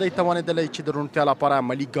کمیسیون نه دی توانېدلی چې د روڼتیا لپاره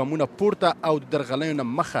عملي ګامونه پورته او د درغلیو نه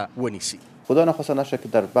مخه ونیسي. خدا نخواسته نشه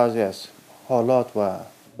که در بعضی از حالات و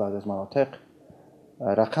بعضی از مناطق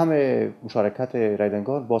رقم مشارکت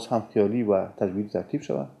رایدنگان باز هم خیالی و تجویدی ترتیب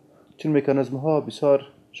شود، چون مکانیزم‌ها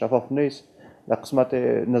بسیار شفاف نیست. در قسمت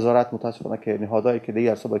نظارت متاسفانه که نهادهایی که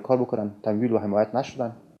دیگه عرصه باید کار بکنن تمویل و حمایت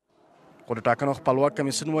نشدن. خو د ټاکنو خپلواک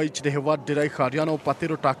کمیسیون وایي چې د هیواد ډیری ښاریانو په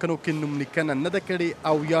تېرو ټاکنو کې نوم لیکنه نه ده کړې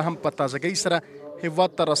او یا هم په تازګۍ سره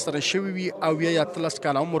هیواد ته راستنه شوي وي او یا 18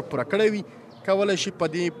 کاله عمر پوره کړی وي، کولی شي په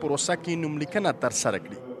دې پروسه کې نوم لیکنه ترسره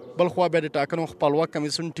کړي. بل خوا بیا د ټاکنو خپلواک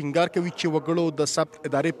کمیسیون ټینګار کوي چې وګړو د ثبت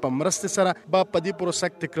ادارې په مرستې سره به په دې پروسه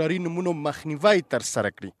کې تکراري نومونو مخنیوی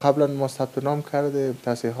ترسره کړي. قبلا ما ثبت نام کردیم،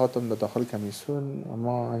 تصحیحات هم داخل کمیسیون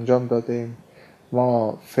ما انجام دادیم. ما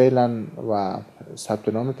فعلا و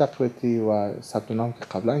ثبت نام تقویتی و ثبت نام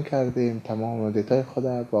که قبلا کردیم تمام دیتای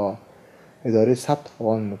خود با اداره ثبت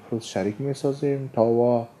قوانین نفوذ شریک می‌سازیم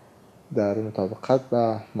تا در مطابقت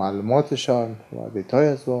با معلوماتشان و دیتای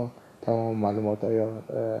از تمام معلومات یا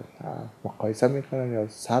مقایسه میکنن یا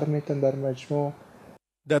سر میتن در مجموع.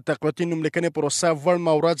 د تقویتي نوم لیکنې پروسه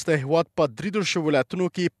وړمه ورځ د هیواد په 33 ولایتونو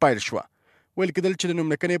کې پیل شوه. ویل کېدل چې د نوم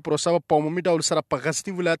لیکنې پروسه په عمومي ډول سره په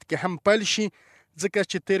غزني ولایت کې هم پیل شي، ځکه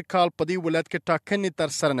چې تیر کال په دې ولایت کې ټاکنې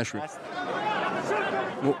ترسره نه شوې.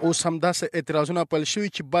 نو اوس هم داسې اعتراضونه پیل شوي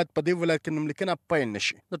چې باید په دې ولایت کې نوم لیکنه پیل نه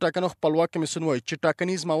شي. د ټاکنو خپلواک کمیسیون وایي چې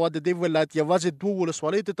ټاکنیز مواد د دې ولایت یوازې 2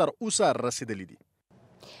 ولسوالیو ته تر اوسه رسېدلي دي.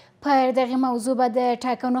 پر دغه موضوع به د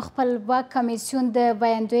ټاکنو خپلواک کمیسیون د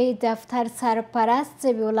ویاندوی دفتر سرپرست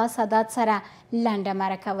ذبیح الله سادات سره لنډه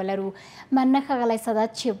مرکه ولرو. مننه ښاغلی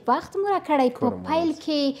سادات چې وخت مو راکړی. په پیل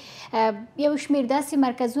کې یو شمېر داسې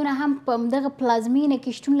مرکزونه هم په همدغه پلازمینه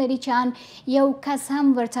کې شتون لري چې ان یو کس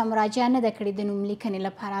هم ورته مراجعه نه ده کړې د نوم لیکنې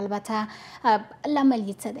لپاره. البته لامل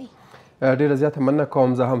یې څه دی؟ ډیره زیاته مننه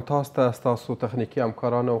کوم. زه هم تاسو ته ستاسو تخنیکي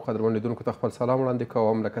همکارانو او قدرمن لیدونکو ته خپل سلام وړاندې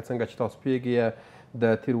کوم. لکه څنګه چې تاسو پوهیږئ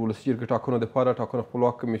د تیر ولسي جرګې ټاکنو دپاره ټاکنو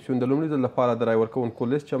خپلواک کمیسیون د لومړي ځل لپاره د رای ورکوونکو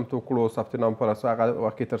لیست چمتو کړو. ثبت نام پر اساس هغه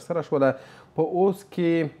واقع ترسره شوله. په اوس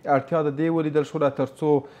کې اړتیا د دې ولیدل شوله تر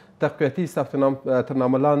څو تقویتي ثبتنام تر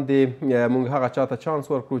نامه لاندې موږ هغه چا ته چانس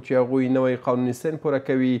ورکړو چې هغوی نوی قانوني سن پوره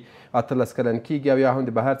کوي 18 کلن کېږي او یا هم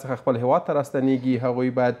د بهر څخه خپل هیواد ته راستنیږي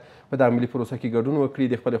هغوی باید په دغه ملي پروسه کې ګډون وکړي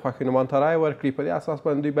د خپلې خوښې نومان ته رایه ورکړي په دې اساس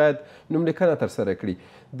باندې دوی باید نوملیکنه ترسره کړي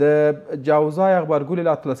د جاوزای اخبارګولې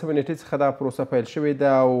له 18 نیټې څخه دغه پروسه پیل شوې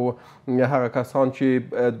ده او هغه کسان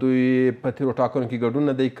چې دوی په تېرو ټاکنو کې ګډون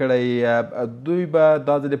نه دی کړی دوی به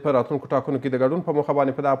دا ځلې په راتلونکو ټاکنو کې د ګډون په موخه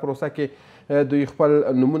باندې په دغه پروسه کې دوی خپل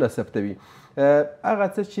نومونه ثبتوي هغه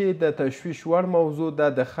څه چې د تشویش وړ موضوع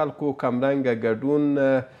ده د خلکو کمرنګه ګډون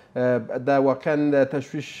د واقعا د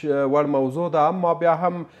تشویش وړ موضوع ده اما بیا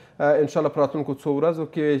هم انشاءالله په راتلونکو څو ورځو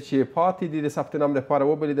کې چې پاتې دي د ثبت نام لپاره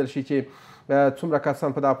وبلیدل شي چې څومره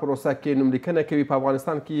کسان په دغه پروسه کې نوملیکنه کوي په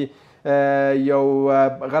افغانستان کې یو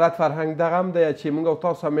غلط فرهنګ دغه هم دی چې موږ او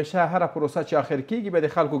تاسو همیشه هره پروسه چې آخر کېږي به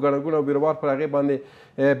د خلکو ګڼه ګوڼه او بیروبار پر هغې باندې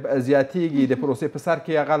زیاتېږي د پروسې په سر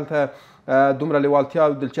کې هغلته دومره لیوالتیا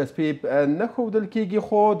او دلچسپي نه ښودل کېږي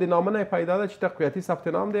خو د نامه نه یې پیدا ده چې تقویتي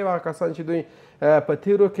ثبت نام دی هغه کسان چې دوی په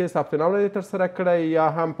تیرو کې ثبت نام نه دی ترسره کړی یا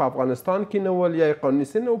هم په افغانستان کې نه ول یا یې قانوني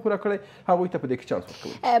سن نه و پوره کړی هغوی ته په دې کې چانس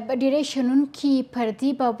ورکوي ډېری شنونکي پر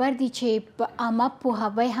دې باور دي چې په عامه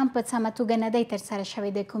پوهاوی هم په سمه توګه نه دی ترسره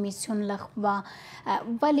شوی د کمیسیون لخوا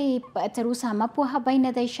ولې تر اوسه عامه پوهاوی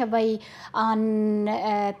نه دی شوی ان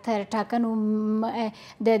تر ټاکنو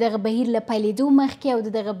د دغه بهیر له پیلېدو مخکې او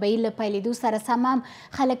د دغه بهیر له پیلېدو سره سم هم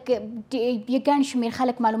خلک یو ګڼ شمېر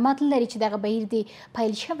خلک معلومات لري چې دغه بهیر دی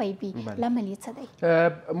پیل شوی وي لامل یې څه دی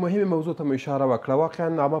مهمې موضوع ته مو اشاره وکړه واقعا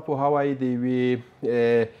عامه پوهاوی د یوې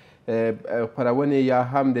خپرونې یا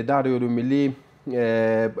هم د دغه یو ملي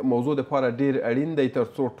موضوع دپاره ډېر اړین دی تر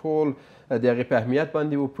څو ټول د هغې په اهمیت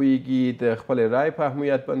باندې وپوهېږي د خپلې رایې په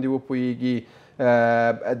اهمیت باندې وپوهېږي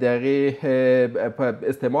د هغې په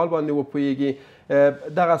استعمال باندې وپوهېږي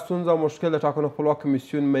دغه ستونزه او مشکل د ټاکنو خپلواک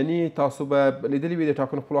کمیسیون مني تاسو به لیدلي وي د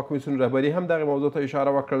ټاکنو خپلواک کمیسیون رهبري هم دغې موضوع ته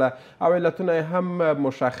اشاره وکړه او علتونه یې هم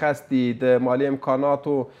مشخص دي د مالي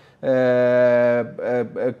امکاناتو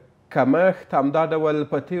کمښت همدا ډول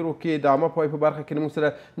په تیرو کې د عامه پوهاوي په برخه کې موږ سره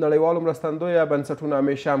نړیوالو مرستندویه بنسټونو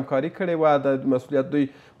همیشه همکاري کړې وه د مسؤلیت دوی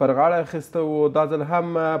پر غاړه اخیسته و دا ځل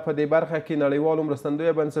هم په دې برخه کې نړیوالو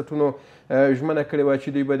مرستندویه بنسټونو ژمنه کړې وه چې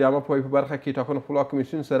دوی به د عامه پوهاوي په برخه کې ټاکنو خپلواک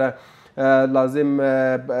کمیسیون سره لازم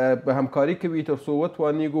همکاري کوي تر څو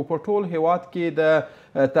وتوانیږو په ټول هیواد کې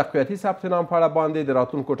د تقویتي ثبت نام په اړه باندې د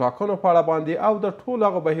راتلونکو ټاکنو په اړه باندې او د ټولو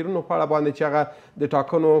هغو بهیرونو په اړه باندې چې هغه د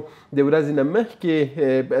ټاکنو د ورځې نه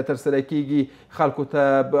مخکې ترسره کیږي خلکو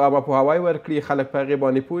ته عامه پوهاوی ورکړي خلک په هغې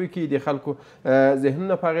باندې پوه کړي د خلکو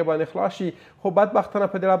ذهنونه په هغې باندې خلاص شي خو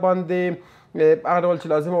بدبختانه په دې اړه باندې هغه ډول چې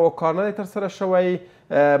لازمه و کار نه دی ترسره شوی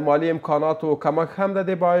مالي امکاناتو کمک هم د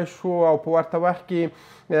دې باعث شو او په ورته وخت کې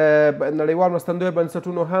نړیوال مرستندویه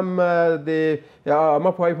بنسټونو هم د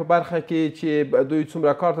عامه پوهاوي په برخه کې چې دوی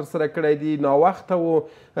څومره کار ترسره کړی دي ناوخته و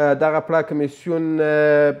دغه پړه کمیسیون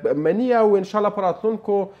مني او انشاءالله په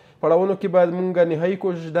راتلونکو پړاوونو کې باید مونږ نهایي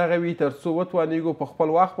کوشش دغه وي تر څو وتوانیږو په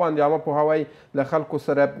خپل وخت باندې عامه پوهاوی له خلکو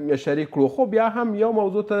سره شریک کړو خو بیا هم یو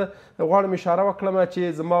موضوع ته غواړم اشاره وکړم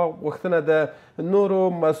چې زما غوښتنه د نورو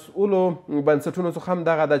مسؤلو بنسټونو څخه هم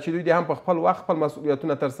دغه ده چې دوی هم په خپل وخت خپل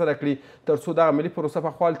مسؤلیتونه ترسره کړي تر څو دغه ملي پروسه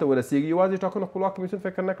په خپل ته ورسیږي یوازې ټاکنو خپلواک کمیسیون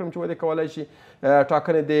فکر نه کړم چې ودې کولی شي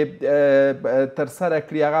ټاکنې دې ترسره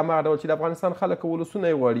کړي هغه هماغه ډول چې د افغانستان خلک او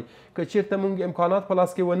ولسونه یې غواړي که چېرته موږ امکانات په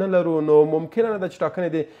لاس کې ونه لرو نو ممکنه نه ده چې ټاکنې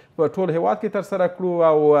دې په ټول هیواد کې ترسره کړو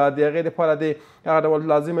او د هغې دپاره دې هغه ډول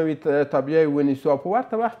لازمه وي تابعیه یې ونیسو او په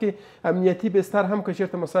ورته وخت کې امنیتي بستر هم که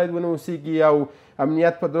چېرته مساعد ونه اوسېږي او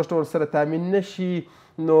امنیت په درست ډول سره تامین نه شي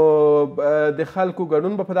نو د خلکو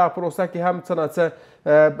ګډون به په دغه پروسه کې هم څه نه څه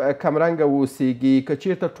کمرنګه واوسېږي که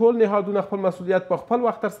چېرته ټول نهادونه خپل مسؤلیت په خپل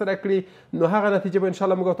وخت ترسره کړي نو هغه نتیجه به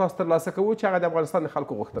انشاءالله موږ او تاسو ترلاسه کوو چې هغه د افغانستان د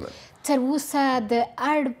خلکو غوښتنه ده تر اوسه د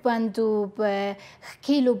اړبندو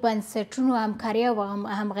ښکېلو بنسټونو همکاري او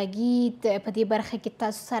همغږي په دې برخه کې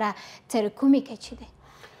تاسو سره تر کومې کچې دی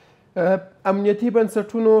امنیتي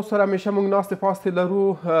بنسټونو سره همیشه موږ ناستې پاستې لرو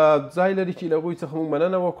ځای لري چې له هغوی څخه موږ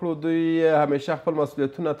مننه وکړو دوی همیشه خپل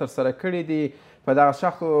مسؤلیتونه ترسره کړي دي په دغه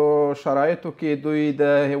سختو شرایطو کې دوی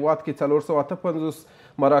د هیواد کې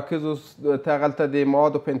 458 مراکزو ته هغلته د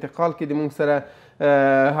موادو په انتقال کې د موږ سره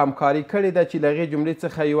همکاري کړې ده چې له هغې جملې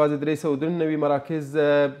څخه یوازې 393 مراکز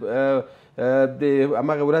د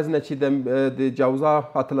همغه ورځ نه چې د جوزا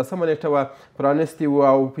 18مه نیټه وه پرانیستې وو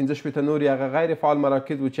او 15 نور یې هغه غیر فعال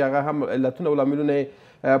مراکز وو چې هغه هم علتونه او لاملونه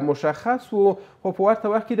مشخص وو. خو په ورته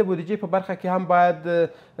وخت کې د بودیجې په برخه کې هم باید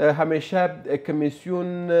همیشه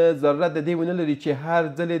کمیسیون ضرورت د دې ونه لري چې هر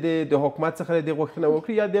ځل د حکومت څخه د دې غوښتنه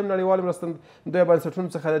وکړي یا د نړیوالو مرستندویه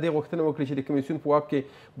بنسټونو څخه د دې غوښتنه وکړي چې د کمیسیون په واک کې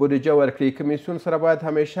بودیجه ورکړي. کمیسیون سره باید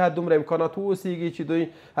همیشه دومره امکانات واوسیږي چې دوی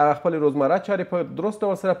هغه خپلې روزمره چارې په درست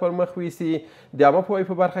ډول سره پر مخ ویسي. د عامه پوهاوي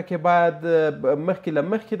په برخه کې باید مخکې له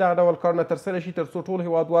مخکې دغه ډول کارونه ترسره شي تر څو ټول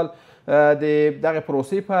هیوادوال د دغې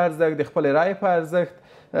پروسې په ارزښت د خپلې رایې په ارزښت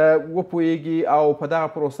وپوهیږي او په دغه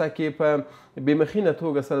پروسه کې په بېمخینه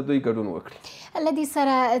توګه سره دوی ګډون وکړي. له دې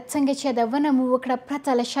سره څنګه چې یادونه مو وکړه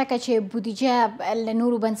پرته له شکه چې بودیجه له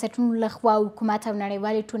نورو بنسټونو له خوا حکومت او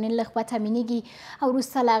نړیوالې ټولنې له خوا تامینېږي او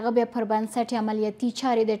وروسته له هغه بیا پر بنسټ عملیاتي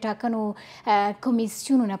چارې د ټاکنو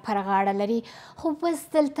کمیسیونو نه پر غاړه لري. خو بس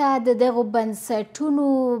دلته د دغو بنسټونو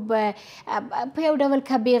په یو ډول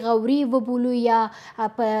که بېغوري وبولو یا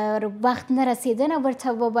پر وخت نه رسېدنه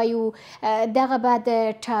ورته ووایو دغه به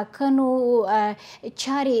د ټاکنو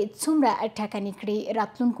چارې څومره ټاکنې کړي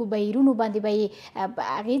راتلونکو بهیرونو باندې به یې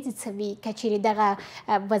اغېزې څه وي که چیرې دغه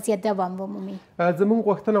وضعیت دوام ومومي؟ زموږ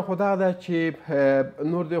غوښتنه خو دغه ده چې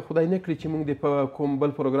نور دې خدای نه کړي چې موږ دې په کوم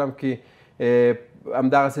بل پروګرام کې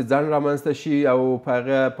همدغسې ځنډ رامنځته شي او په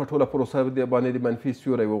هغه په ټوله پروسه باندې د منفي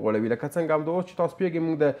سیوری وغوړوي. لکه څنګه همدا اوس چې تاسو پوهېږئ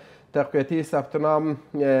موږ د تقویتي ثبت نام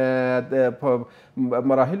په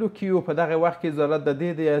مراحلو کې یو. په دغه وخت کې ضرورت د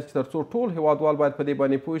دې دی چې تر څو ټول هیوادوال باید په دې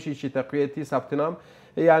باندې پوه شي چې تقویتي ثبت نام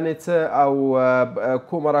یعنې څه او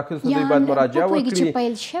کوم مراکزو ته دوی باید مراجعه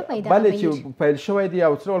وکړي. بله چې پیل شوی دی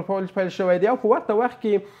او څه ډول پیل شوی دی او په ورته وخت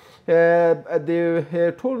کې د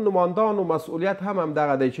ټول نمایندانو مسؤلیت هم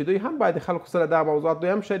همدغه دی چې دوی هم باید د خلکو سره دغه موضوعات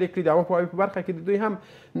دوی هم شریک کړي. د عامه پوهاوي په برخه کې دوی هم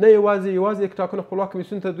نه یوازې یک ټاکنو خپلواک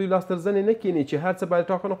کمیسیون ته دوی لاس تر زنې نه کیني چې هر څه باید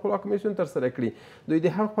ټاکنو خپلواک کمیسیون ترسره کړي. دوی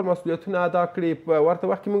د هم خپل مسؤلیتونه ادا کړي. په ورته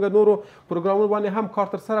وخت کې موږ نورو پروګرامونو باندې هم کار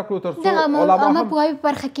ترسره کړو تر څو دغه عامه پوهاوي په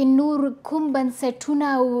برخه کې نور کوم بنسټونه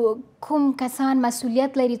او کوم کسان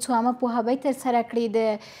مسؤلیت لري څو عامه پوهاوی ترسره کړي د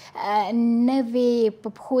نوې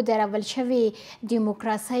په پښو درول شوې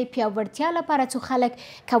دیموکراسۍ پیاوړتیا لپاره څو خلک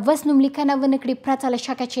که وس نوملیکنه ونه کړي پرته له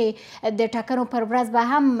شکه چې د ټاکنو پر ورځ به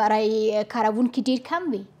هم رایې کاروونکي ډېر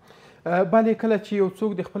کم وي؟ بلې کله چې یو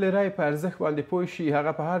څوک د خپلې رایې په ارزښت باندې پوه شي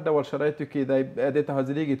هغه په هر ډول شرایطو کې دې ته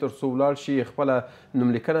حاضرېږي تر څو ولاړ شي خپله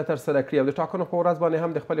نوملیکنه ترسره کړي او د ټاکنو په ورځ باندې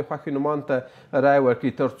هم د خپلې خوښې نومان ته رایه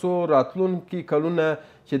ورکړي تر څو راتلونکي کلونه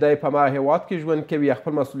چې دی په هماغه هېواد کې ژوند کوي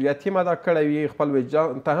خپل مسؤلیت یې ادا کړی وي خپل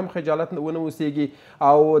وجدان ته هم خجالت ونه اوسېږي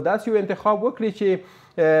او داسې یو انتخاب وکړي چې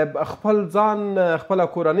خپل ځان خپله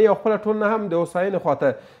کورنۍ او خپله ټولنه هم د هوساینې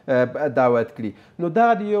خواته دعوت کړي. نو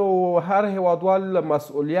دغه د یو هر هیوادوال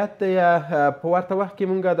مسؤلیت دی. په ورته وخت کې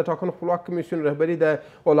موږ د ټاکنو خپلواک کمیسیون رهبري د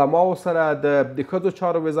علماو سره د ښځو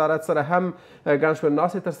چارو وزارت سره هم ګڼ شمېر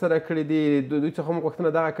ناستې ترسره کړي دي. دوی څخه هم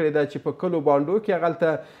غوښتنه دغه کړې ده چې په کلو بانډو کې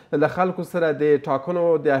هغلته له خلکو سره د ټاکنو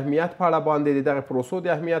د اهمیت په اړه باندې د دغه پروسو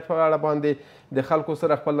د اهمیت په اړه باندې د خلکو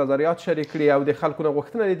سره خپل نظریات شریک کړي او د خلکو نه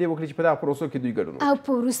غوښتنه دې وکړي چې په دغه پروسو کې دوی ګډون او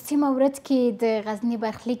په وروستي مورد کې د غزني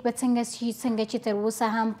برخلیک به څنګه شي څنګه چې تر اوسه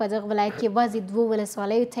هم په دغه ولایت کې یوازې 2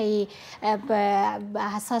 ولسوالیو ته یې په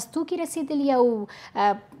حساس توکي رسېدلي او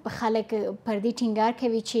خلک پر دې ټینګار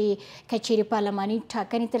کوي چې که چیرې پارلماني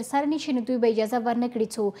ټاکنې ترسره نه شي نو دوی به اجازه ورنه کړي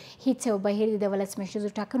څو هېڅ یو بهیر د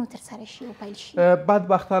ولسمشریزو ټاکنو ترسره شي او پیل شي.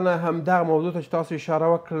 بدبختانه همدغه موضوع ته چې تاسو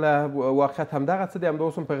اشاره وکړله واقعیت همدغه څه دی. همدا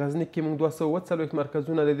اوس هم په غزني کې موږ 240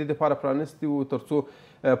 مرکزونه د دې دپاره پرانیستي وو تر څو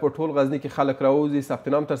په ټول غزني کې خلک راوځي ثبت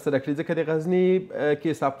نام ترسره کړي ځکه د غزني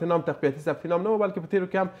کې ثبت نام تقویتي ثبت نام نه و بلکې په تېرو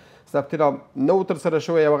کې هم ثبت نام نه و ترسره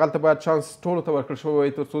شوی او هغلته باید چانس ټولو ته ورکړل شوی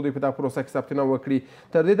وی تر څو دوی په دغه پروسه کې ثبت نام وکړي.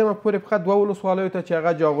 تر دې دمه پورې فقط 2 ولسوالیو ته چې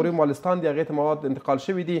هغه جاغوري مالستان دي هغې ته مواد انتقال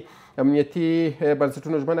شوي دي. امنیتي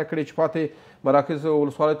بنسټونو ژمنه کړې چې پاتې مراکزو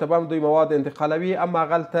ولسوالیو ته به هم دوی مواد انتقالوي اما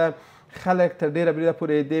هغلته خلک تر ډېره بریده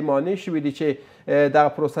پورې دې مانع شوي دي چې دغه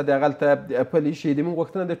پروسه د هغلته پلي شي. د موږ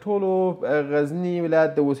غوښتنه د ټولو غزني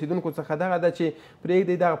ولایت د اوسېدونکو څخه دغه ده چې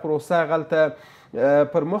پرېږدئ دغه پروسه هغلته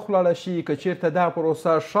پر مخ ولاړه شي. که چېرته دغه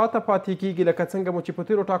پروسه شاته پاتې کېږي لکه څنګه مو چې په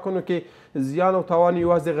تېرو ټاکنو کې زیان او تاوان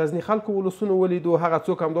یوازې د غزني خلکو ولسونو ولیدو هغه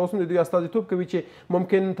څوک همدا اوس هم د دوی استازیتوب کوي چې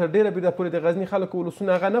ممکن تر ډېره بریده پورې د غزني خلکو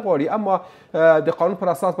ولسونه هغه نه غواړي اما د قانون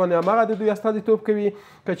پر اساس باندې هماغه د دوی استازیتوب کوي.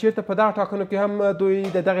 که چېرته په دغه ټاکنو کې هم دوی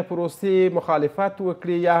د دغې پروسې مخالفت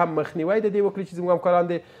وکړي یا هم مخنیوی د دې وکړي چې زموږ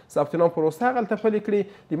همکاران د ثبت نام پروسه هغلته پلې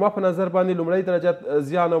کړي د ما په نظر باندې لومړی درجه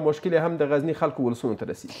زیان او مشکل هم د غزني خلکو ولسونو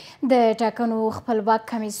ته رسیږي. د ټاکنو خپلواک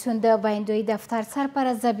کمیسیون د بایندوی دفتر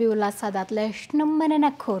سرپرست ذبیح الله سادات له شنه مننه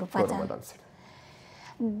کوربه ده.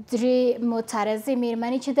 درې معترضې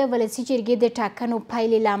میرمنې چې د ولسي جرګې د ټاکنو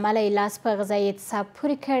پایلې له امله یې لاس په غذایي اعتصاب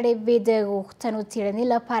پورې کړی وې د غوښتنو څېړنې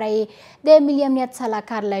لپاره یې د ملي امنیت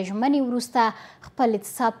سلاکار له ژمنې وروسته خپل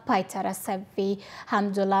اعتصاب پای ته رسوي.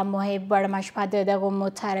 حمدالله محب وړمه شپه د دغو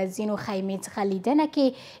معترضینو خیمې څخه لیدنه کې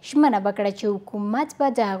ژمنه وکړه چې حکومت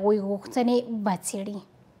به د هغوی غوښتنې وڅېړي.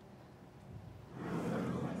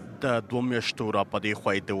 د 2 میاشتو راپدې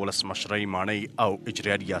خوا د ولسمشرۍ ماڼۍ او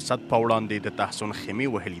اجرایه ریاست په وړاندې د تحسن خیمې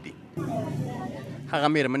وهلي دي. هغه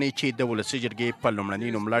میرمنې چې د ولسي جرګې په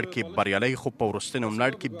لومړني نوملړ کې بریالۍ خو په وروستي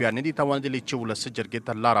نوملړ کې بیا نه دي توانیدلي چې ولسي جرګې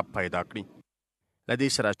ته لاره پیدا کړي. له دې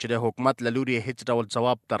سره چې د حکومت له لوري هیڅ ډول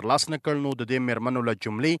ځواب ترلاسه نه کړ، نو د دې میرمنو له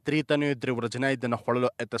جملې 3 تنې 3 ورځنی د نه خوړلو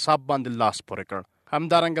اعتصاب باندې لاس پورې کړ.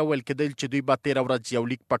 همدارنګه ویل کېدل چې دوی به 13 ورځ یو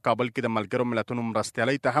لیک په کابل کې د ملګرو ملتونو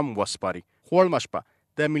مرستیالۍ ته هم وسپاري. خو وړمه شپه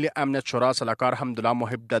د ملي امنیت شورا سلاکار حمدالله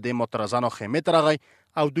محب د دې معترضانو خیمې ته راغی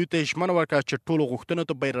او دوی ته ژمنه ورکړه چې ټولو غوښتنو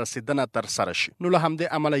ته به رسیدنه ترسره شي. نو له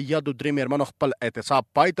همدې امله یادو 3 میرمنو خپل اعتصاب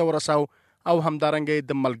پای ته ورساو او همدارنګه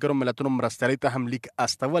د ملګرو ملتونو مرستیالۍ ته هم لیک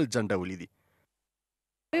استول ځنډولي دي.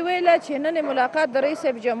 دوی ویله چې نن ملاقات د رئیس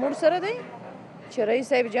صاحب جمهور سره دی، چې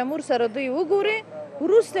رئیس صاحب جمهور سره دوی وګوري،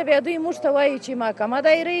 وروسته بیا دوی موږ ته وایي چې محکمه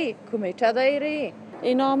دایره‌ای، کمیته دایره‌ای.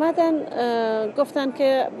 اینا آمدن گفتن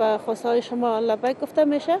که به خواستهای شما لبیک گفته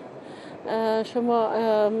میشه، شما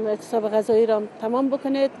اعتصاب غذایی را تمام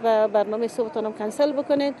بکنید و برنامه صبحتان هم کنسل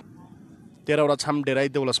بکنید. 13 ورځ هم ډیری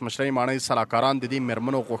د ولسمشرۍ ماڼۍ سلاکاران د دې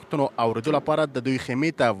میرمنو غوښتنو اورېدو لپاره د دوی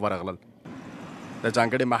خیمې ته ورغلل. د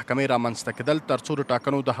ځانګړې محکمې رامنځته کېدل تر څو د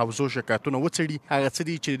ټاکنو د حوزو شکایتونه وڅېړي، هغه څه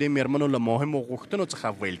دي چې د میرمنو له مهمو غوښتنو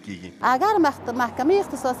څخه ویل کیږي. اگر محکمه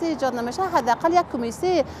اختصاصی ایجاد نمیشه، حداقل یک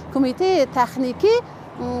کمیته تکنیکی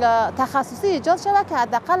تخصصی ایجاد شود که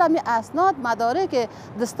حداقل همین اسناد مدارک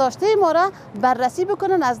دست داشته ما را بررسی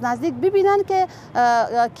بکنن، از نزدیک ببینن که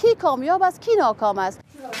کی کامیاب است کی ناکام است.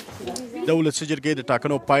 د ولسي جرګې د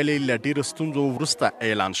ټاکنو پایلې له ډېرو ستونزو وروسته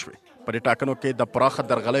اعلان شوې. په دې ټاکنو کې د پراخه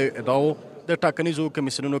درغلیو ادعاو د ټاکنیزو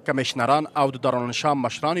کمیسیونونو کمیشنران او د دارالانشا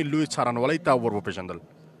مشران لوی څارنوالۍ ته ور وپېژندل،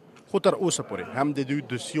 خو تر اوسه پورې هم د دوی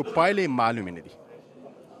دوسیو پایلې معلومې نه دي.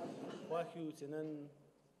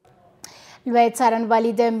 لوی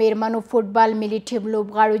څارنوالي د میرمنو فوټبال ملي ټیم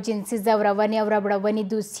لوبغاړو جنسي ځورونې او ربړونې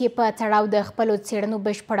دوسیې په تړاو د خپلو څېړنو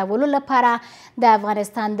بشپړولو لپاره د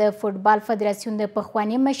افغانستان د فوټبال فدراسیون د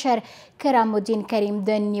پخواني مشر کرام الدین کریم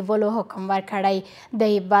د نیولو حکم ورکړی.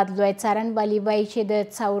 د هیواد لوی څارنوالي وایي چې د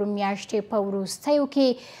څلورو میاشتې په وروستیو کې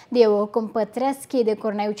د یو حکم په ترڅ کې د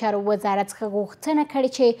کورنیو چارو وزارت څخه غوښتنه کړې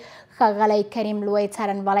چې ښاغلی کریم لوی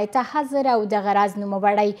څارنوالۍ ته حاضر او دغه راز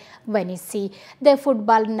نوموړی ونیسي. د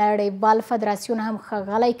فوټبال نړیوال فدراسیون هم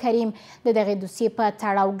ښاغلی کریم د دغې دوسیې په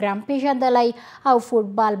تړاو ګرم پیژندلی او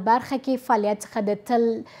فوټبال برخه کې فعالیت څخه د تل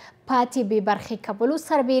پاتې بې برخې کولو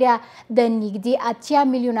سربیره د نږدې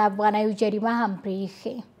 80 میلیونه افغانیو جریمه هم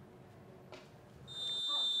پرېښې.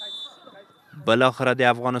 بالاخره د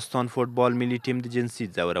افغانستان فوټبال ملي ټیم د جنسي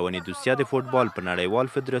ځورونې دوسیه د فوټبال په نړیوال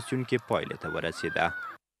فدراسیون کې پایلې ته ورسېده.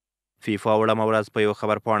 فیفا وړمه ورځ په یو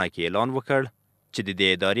خبرپاڼه کې اعلان وکړ چې د دې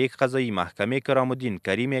ادارې قضایي محکمې کرام الدین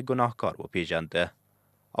کریم یې ګناهکار وپېژانده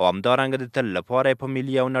او همدارنګه د تل لپاره په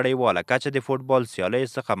ملي او نړیواله کچه د فوټبال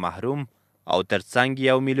سیالیو څخه محروم او ترڅنګ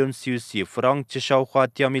 1 میلیون سیاسي فرانک چې شاوخوا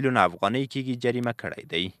 80 میلیونه افغانۍ کېږي جریمه کړی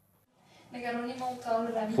دی.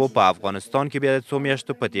 خو په افغانستان کې بیا د څو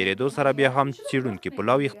میاشتو په تېرېدو سره بیا هم څېړونکي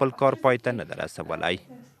پلاوي خپل کار پای ته نه ده رسولی.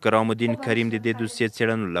 کرام الدین کریم د دې دوسیې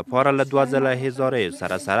څېړنو لپاره له 2 ځله هزاریو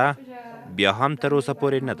سره بیا هم تر اوسه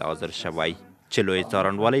پورې نه ده حاضر شوی چې لوی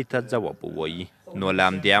څارنوالۍ ته ځواب ووایي. نو له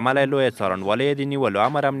همدې امله لوی څارنوالۍ د نیولو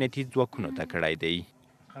امر امنیتي ځواکونو ته کړی دی.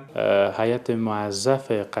 هیئت موظف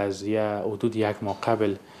قضیه حدود 1 ماه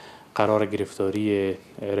قبل قرار گرفتاری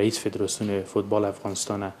رئیس فدراسیون فوتبال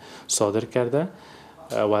افغانستان صادر کرده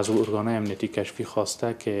و از ارگان‌های امنیتی کشفی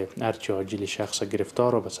خواسته که هرچه عاجل شخص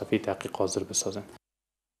گرفتار را به صفحه تحقیق حاضر بسازند.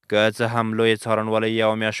 که څه هم لوی څارنوالۍ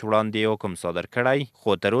یو میاشت وړاندې حکم صادر کړی،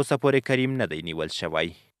 خو تر اوسه پورې کریم نه دی نیول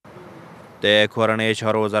شوی. د کورنیو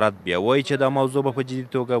چارو وزارت بیا وایي چې دا موضوع به په جدي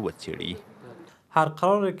توګه وڅېړي. هر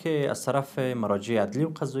قراری که از طرف مراجع عدلی و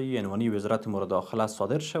قضایی عنوانی وزارت امور داخله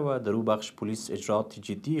صادر شود، در او بخش پلیس اجرات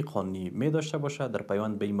جدی قانونی می داشته باشد. در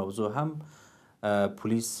پیوند به این موضوع هم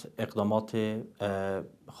پلیس اقدامات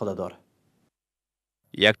خود داره.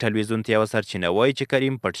 یک تلویزیون ته یوه سرچینه وایي چې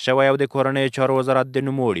کریم پټ شوی او د کورنیو چارو وزارت د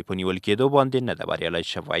نوموړي په نیول کېدو باندې نه ده بریالی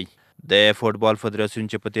شوی. د فوټبال فدراسیون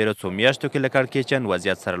چې په تېرو څو میاشتو کې له کړکېچن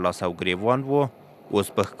وضعیت سره لاس او ګریوان و،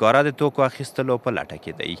 اوس په ښکاره د توکو اخیستلو په لټه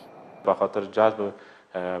کې دی. به خاطر جذب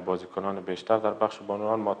بازیکنان بیشتر در بخش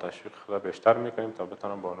بانوان ما تشویق خود بیشتر میکنیم تا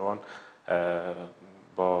بتونن بانوان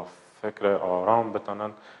با فکر آرام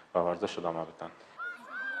بتونن به ورزش ادامه بدن.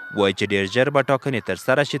 وایي چې ډېر ژر به ټاکنې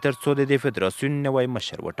ترسره شي تر څو د دې فدراسیون نوی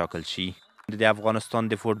مشر وټاکل شي. د افغانستان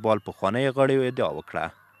د فوټبال پخوانۍ غړیو ادعا وکړه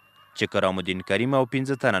چې کرام الدین کریم او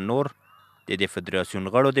 15 تنه نور د دې فدراسیون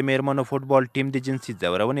غړو د میرمنو فوټبال ټیم د جنسي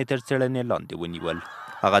ځورونې تر څېړنې لاندې ونیول.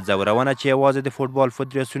 هغه ځورونه چې یوازې د فوټبال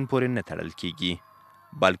فدراسیون پورې نه تړل کیږي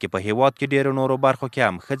بلکې په هیواد کې ډېرو نورو برخو کې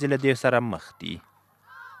هم ښځې له دې سره مخ دي.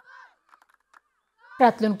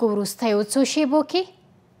 راتلونکو وروستیو څو شیبو کې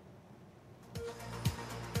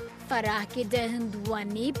فراه کې د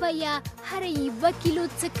هندوانې بیه هر یوه کیلو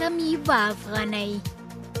څه کم 1 افغانۍ.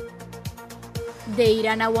 د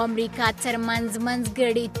ایران او امریکا ترمنځ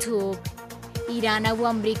منځګړیتوب. ایران او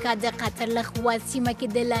امریکا د قطر له خوا سیمه کې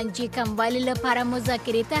د لانجې کموالي لپاره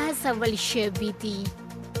مذاکرې ته هڅول شوي دي.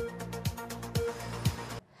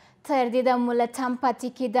 تر دې د ملتم پاتې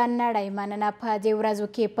کېدا نړۍ مننه. په دې ورځو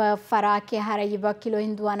کې په فراه کې هر یوه کیلو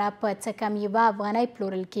هندوانه په څه کم 1 افغانۍ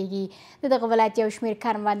پلورل کیږي. د دغه ولایت یو شمېر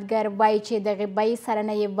کروندګر وایي چې دغې بیې سره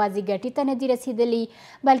نه یوازې ګټې ته نه دي رسېدلي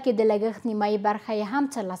بلکې د لګښت نیمایي برخه یې هم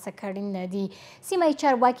ترلاسه کړې نه دي. سیمه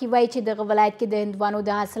چارواکي وایي چې دغه ولایت کې د هندوانو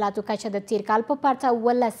د حاصلاتو کچه د تیر کال په پرتله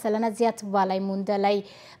 18% زیاتوالی موندلی.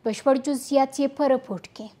 بشپړ جزئیات یې په رپورټ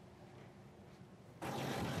کې.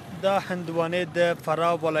 د هندوانې د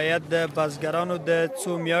فراه ولایت د بزګرانو د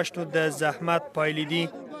څو میاشتو د زحمت پایلې دي.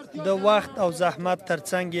 د وخت او زحمت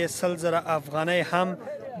ترڅنګ یې 100,000 افغانۍ هم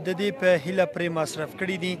د دې په هیله پرې مصرف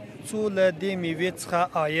کړي دي څو له دې میوې څخه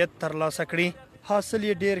عاید ترلاسه کړي. حاصل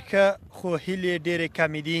یې ډېر ښه خو هیلې ډېرې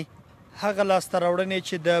کمې دي. هغه لاسته راوړنې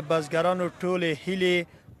چې د بزګرانو ټولې هیلې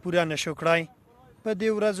پوره نشو کړای. په دې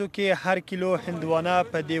ورځو کې هر کیلو هندوانه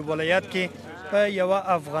په دې ولایت کې په 1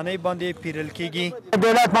 افغانۍ باندې پیرل کیږي.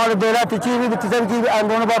 دولت مال دولت چیزی به تزن کی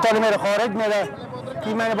اندونه با تعلیم خارج میره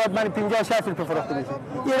کی من بعد من 50-60 روپیه فروخته میشه.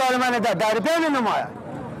 ایران من در بین نمایا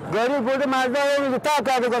گاری گود مزه و تا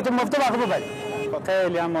کرده گفت مفت وقت ببر.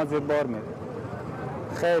 خیلی هم زیبار میره.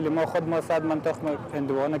 خیلی ما 100 من تخم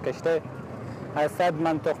هندوانه کشته از 100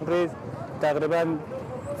 من تخم ریز تقریبا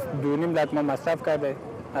 2.5 لات ما مصرف کرده.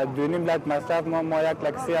 از 2.5 لات مصرف ما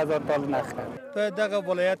 1,30,000 تال نخ کرد. په دغه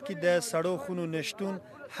ولایت کې د سړو خونو نشتون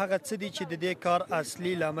هغه څه دي چې د دې کار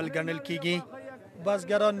اصلي لامل ګڼل کیږي.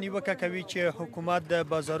 بزګران نیوکه کوي چې حکومت د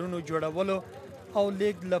بازارونو جوړولو او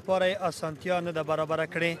لیږد لپاره یې اسانتیا نه ده برابره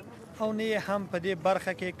کړې او نه هم په دې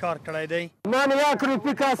برخه کې کار کړی دی. من 1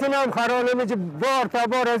 روپیه کسی نم خرانه میشه بار تا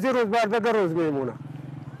بار از این روز بر دیگه روز میمونه.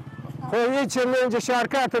 خب هیچ نه اینجا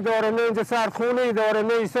شرکت داره نه اینجا سرخونه داره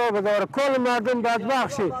نه حساب داره کل مردم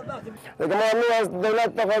بدبخت شد. دیگه ما از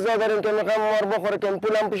دولت تقاضا داریم که میخوام مار بخوره که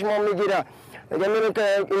پولم پیش ما میگیره. دیگه میگیم که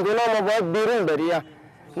این دولا ما باید بیرون بریه.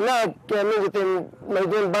 نه که میگیم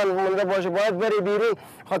میدون بند مونده باشه باید بری بیرون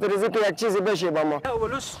خاطر از اینکه یک چیزی بشه با ما.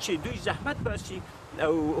 اولوس چې دوی زحمت باسي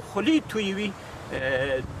او خلی تویوي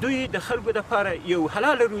دوی د خلکو لپاره یو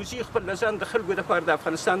حلال روزي خپل ځان د خلکو لپاره د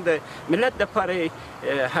افغانستان د ملت لپاره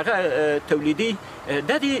هغه تولیدي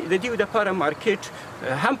د دې لپاره مارکیټ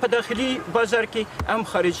هم په داخلي بازار کې هم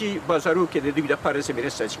خارجي بازارو کې د دې لپاره زمینه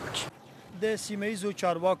سازي وکړي. د سیمه‌ایزو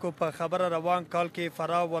چارواکو په خبره روان کال کې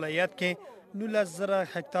فراه ولایت کې 19,000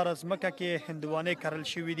 هکتاره ځمکه کې هندوانې کرل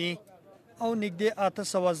شوي دي او نږدې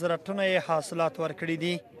 800,000 ټنه یې حاصلات ورکړي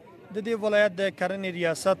دي. د دې ولایت د کرنې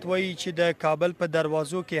ریاست وایي چې د کابل په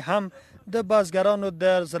دروازو کې هم د بزګرانو د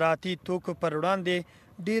زراعتي توکو پر وړاندې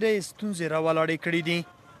ډېرې ستونزې راولاړې کړي دي.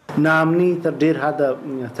 ناامني تر ډېر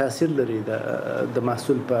حده تاثیر لري د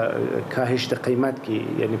محصول په کاهش د قیمت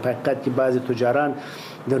کې. یعنی په حقیقت کې بعضې تجاران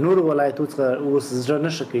د نورو ولایتو څخه اوس زړه نه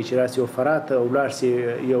ښه کوي چې راسي او فراه ته ولاړ سي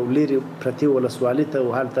یو لرې پرتې ولسوالۍ ته او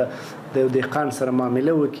هلته د یو دهقان سره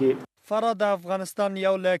معامله وکړي. فراه د افغانستان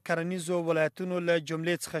یو له کرنیزو ولایتونو له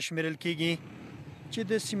جملې څخه شمیرل کیږي چې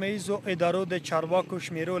د سیمه‌ایزو ادارو د چارواکو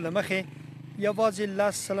شمیرو له مخې یوازې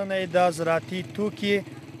 10% د زراعتي توکي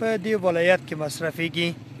په دې ولایت کې مصرفیږي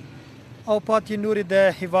او پاتې نورې د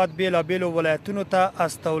هیواد بیلابیلو ولایتونو ته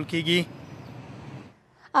استول کیږي.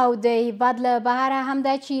 او د هیواد له بهره هم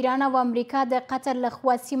دا چې ایران او امریکا د قطر له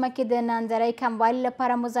خوا سیمه کې د ناندرۍ کموالي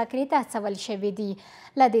لپاره مذاکرې ته هڅول شوي دي.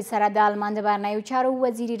 له دې سره د آلمان د بهرنیو چارو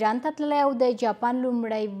وزیر ایران ته تللی او د جاپان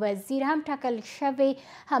لومړی وزیر هم ټاکل شوی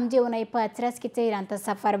همدې اونۍ په اترس کې تهران ته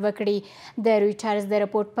سفر وکړي. د رویټرز د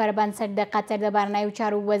رپورټ پر بنسټ د قطر د بهرنیو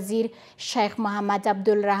چارو وزیر شیخ محمد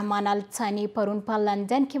عبدالرحمن الثاني پرون په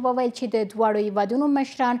لندن کې وویل چې د دواړو هیوادونو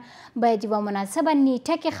مشران باید یوه مناسبه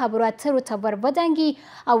نیټه کې خبرو اترو ته ور ودانګي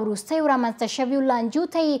او وروستیو رامنځته شویو لانجو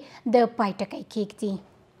ته یې د پای ټکی کیږدي.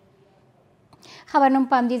 خبرنامه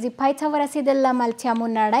په همدې ځای پای ته ورسېدل. له ملتیا مو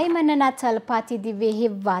نړۍ مننه. تل پاتې دې وي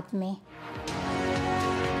هیواد مې.